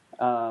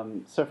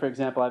 So, for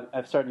example,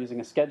 I've started using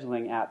a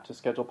scheduling app to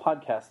schedule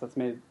podcasts. That's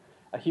made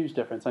a huge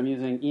difference. I'm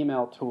using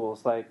email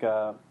tools like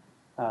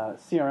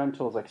CRM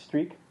tools like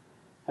Streak.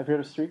 Have you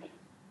heard of Streak?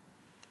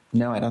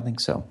 No, I don't think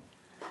so.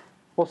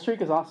 Well,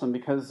 Streak is awesome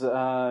because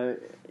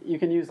you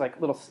can use like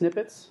little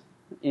snippets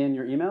in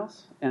your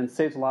emails and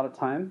saves a lot of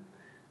time.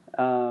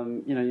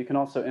 You can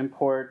also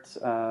import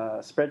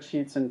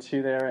spreadsheets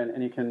into there,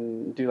 and you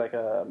can do like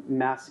a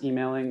mass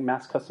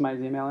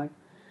customized emailing.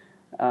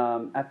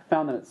 I've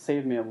found that it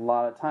saved me a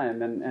lot of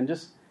time, and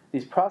just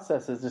these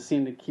processes just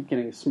seem to keep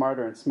getting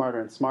smarter and smarter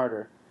and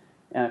smarter,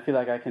 and I feel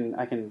like I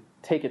can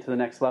take it to the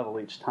next level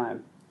each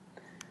time.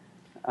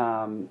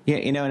 And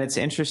it's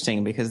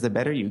interesting because the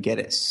better you get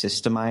at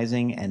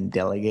systemizing and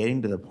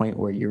delegating to the point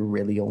where you're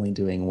really only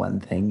doing one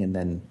thing and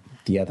then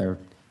the other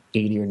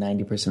 80 or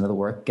 90% of the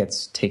work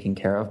gets taken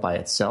care of by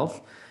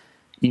itself,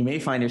 you may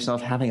find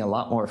yourself having a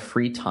lot more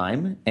free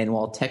time. And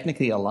while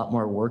technically a lot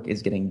more work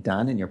is getting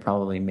done and you're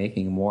probably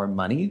making more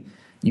money,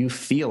 you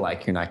feel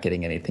like you're not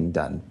getting anything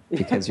done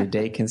because your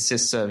day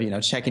consists of,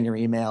 checking your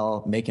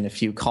email, making a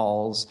few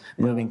calls,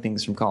 moving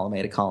things from column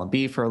A to column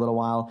B for a little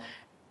while.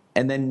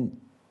 And then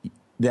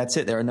that's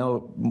it. There are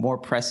no more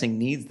pressing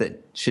needs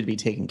that should be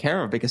taken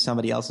care of because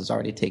somebody else has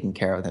already taken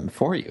care of them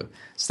for you.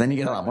 So then you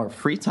get a lot more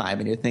free time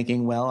and you're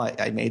thinking, well,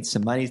 I made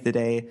some money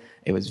today.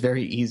 It was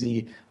very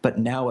easy. But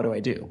now what do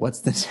I do?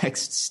 What's the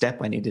next step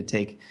I need to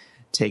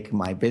take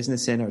my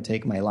business in or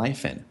take my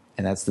life in?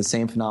 And that's the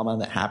same phenomenon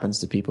that happens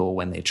to people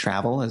when they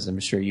travel, as I'm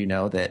sure you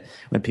know, that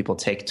when people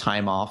take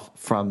time off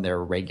from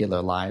their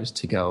regular lives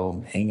to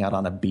go hang out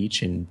on a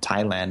beach in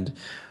Thailand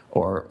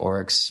or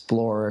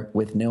explore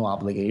with no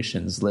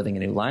obligations, living a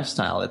new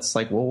lifestyle, it's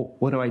like, well,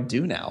 what do I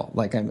do now?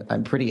 Like,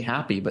 I'm pretty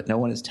happy, but no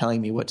one is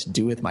telling me what to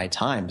do with my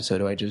time. So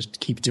do I just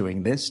keep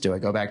doing this? Do I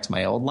go back to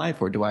my old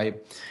life, or do I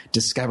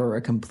discover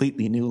a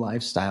completely new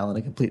lifestyle and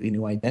a completely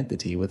new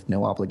identity with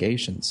no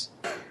obligations?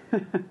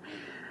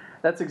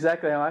 That's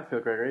exactly how I feel,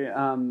 Gregory.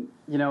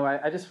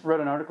 I just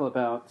wrote an article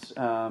about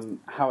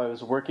how I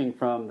was working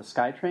from the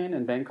SkyTrain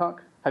in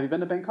Bangkok. Have you been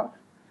to Bangkok?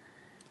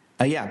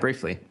 Yeah,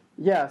 briefly.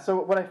 Yeah, so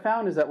what I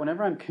found is that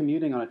whenever I'm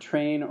commuting on a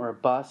train or a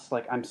bus,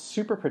 like, I'm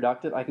super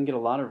productive. I can get a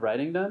lot of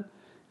writing done.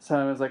 So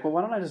I was like, well,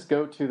 why don't I just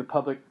go to the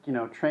public,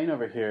 train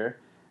over here,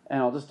 and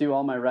I'll just do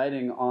all my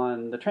writing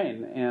on the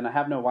train. And I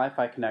have no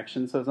Wi-Fi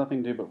connection, so there's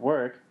nothing to do but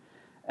work.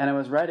 And I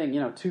was writing,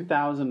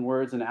 2,000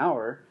 words an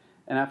hour.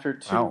 And after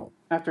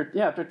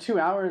 2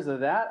 hours of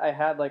that, I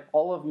had like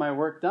all of my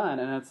work done.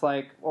 And it's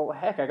like, well,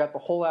 heck, I got the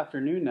whole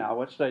afternoon now.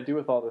 What should I do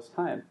with all this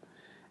time?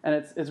 And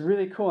it's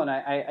really cool, and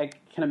I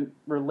can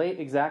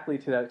relate exactly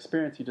to that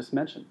experience you just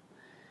mentioned.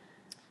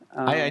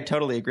 I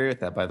totally agree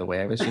with that, by the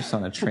way. I was just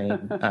on a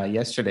train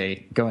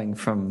yesterday going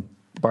from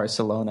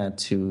Barcelona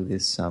to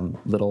this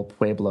little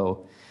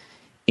pueblo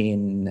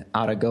in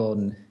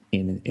Aragon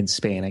in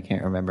Spain. I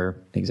can't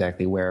remember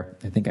exactly where.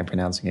 I think I'm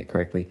pronouncing it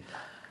correctly.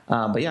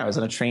 But yeah, I was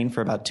on a train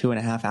for about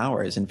 2.5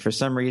 hours, and for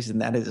some reason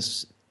that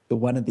is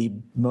one of the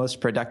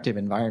most productive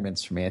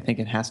environments for me. I think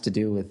it has to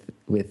do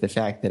with the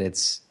fact that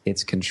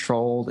it's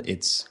controlled,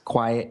 it's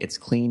quiet, it's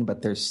clean,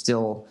 but there's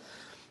still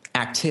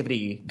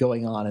activity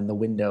going on in the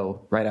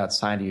window right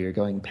outside of you. You're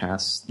going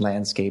past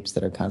landscapes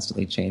that are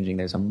constantly changing.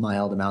 There's a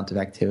mild amount of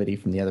activity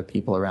from the other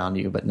people around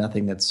you, but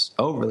nothing that's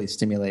overly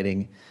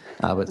stimulating.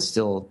 But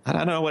still, I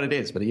don't know what it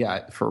is, but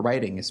yeah, for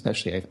writing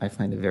especially, I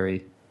find it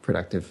very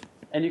productive.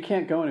 And you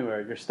can't go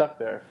anywhere. You're stuck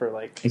there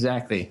for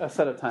Exactly a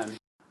set of time.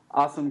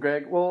 Awesome,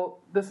 Greg. Well,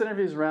 this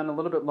interview's ran a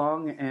little bit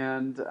long,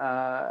 and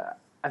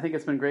I think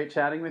it's been great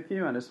chatting with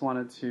you. I just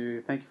wanted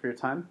to thank you for your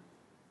time.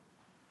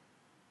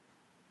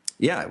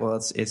 Yeah, well,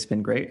 it's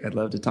been great. I'd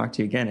love to talk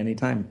to you again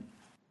anytime.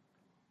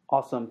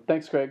 Awesome.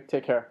 Thanks, Greg.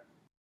 Take care.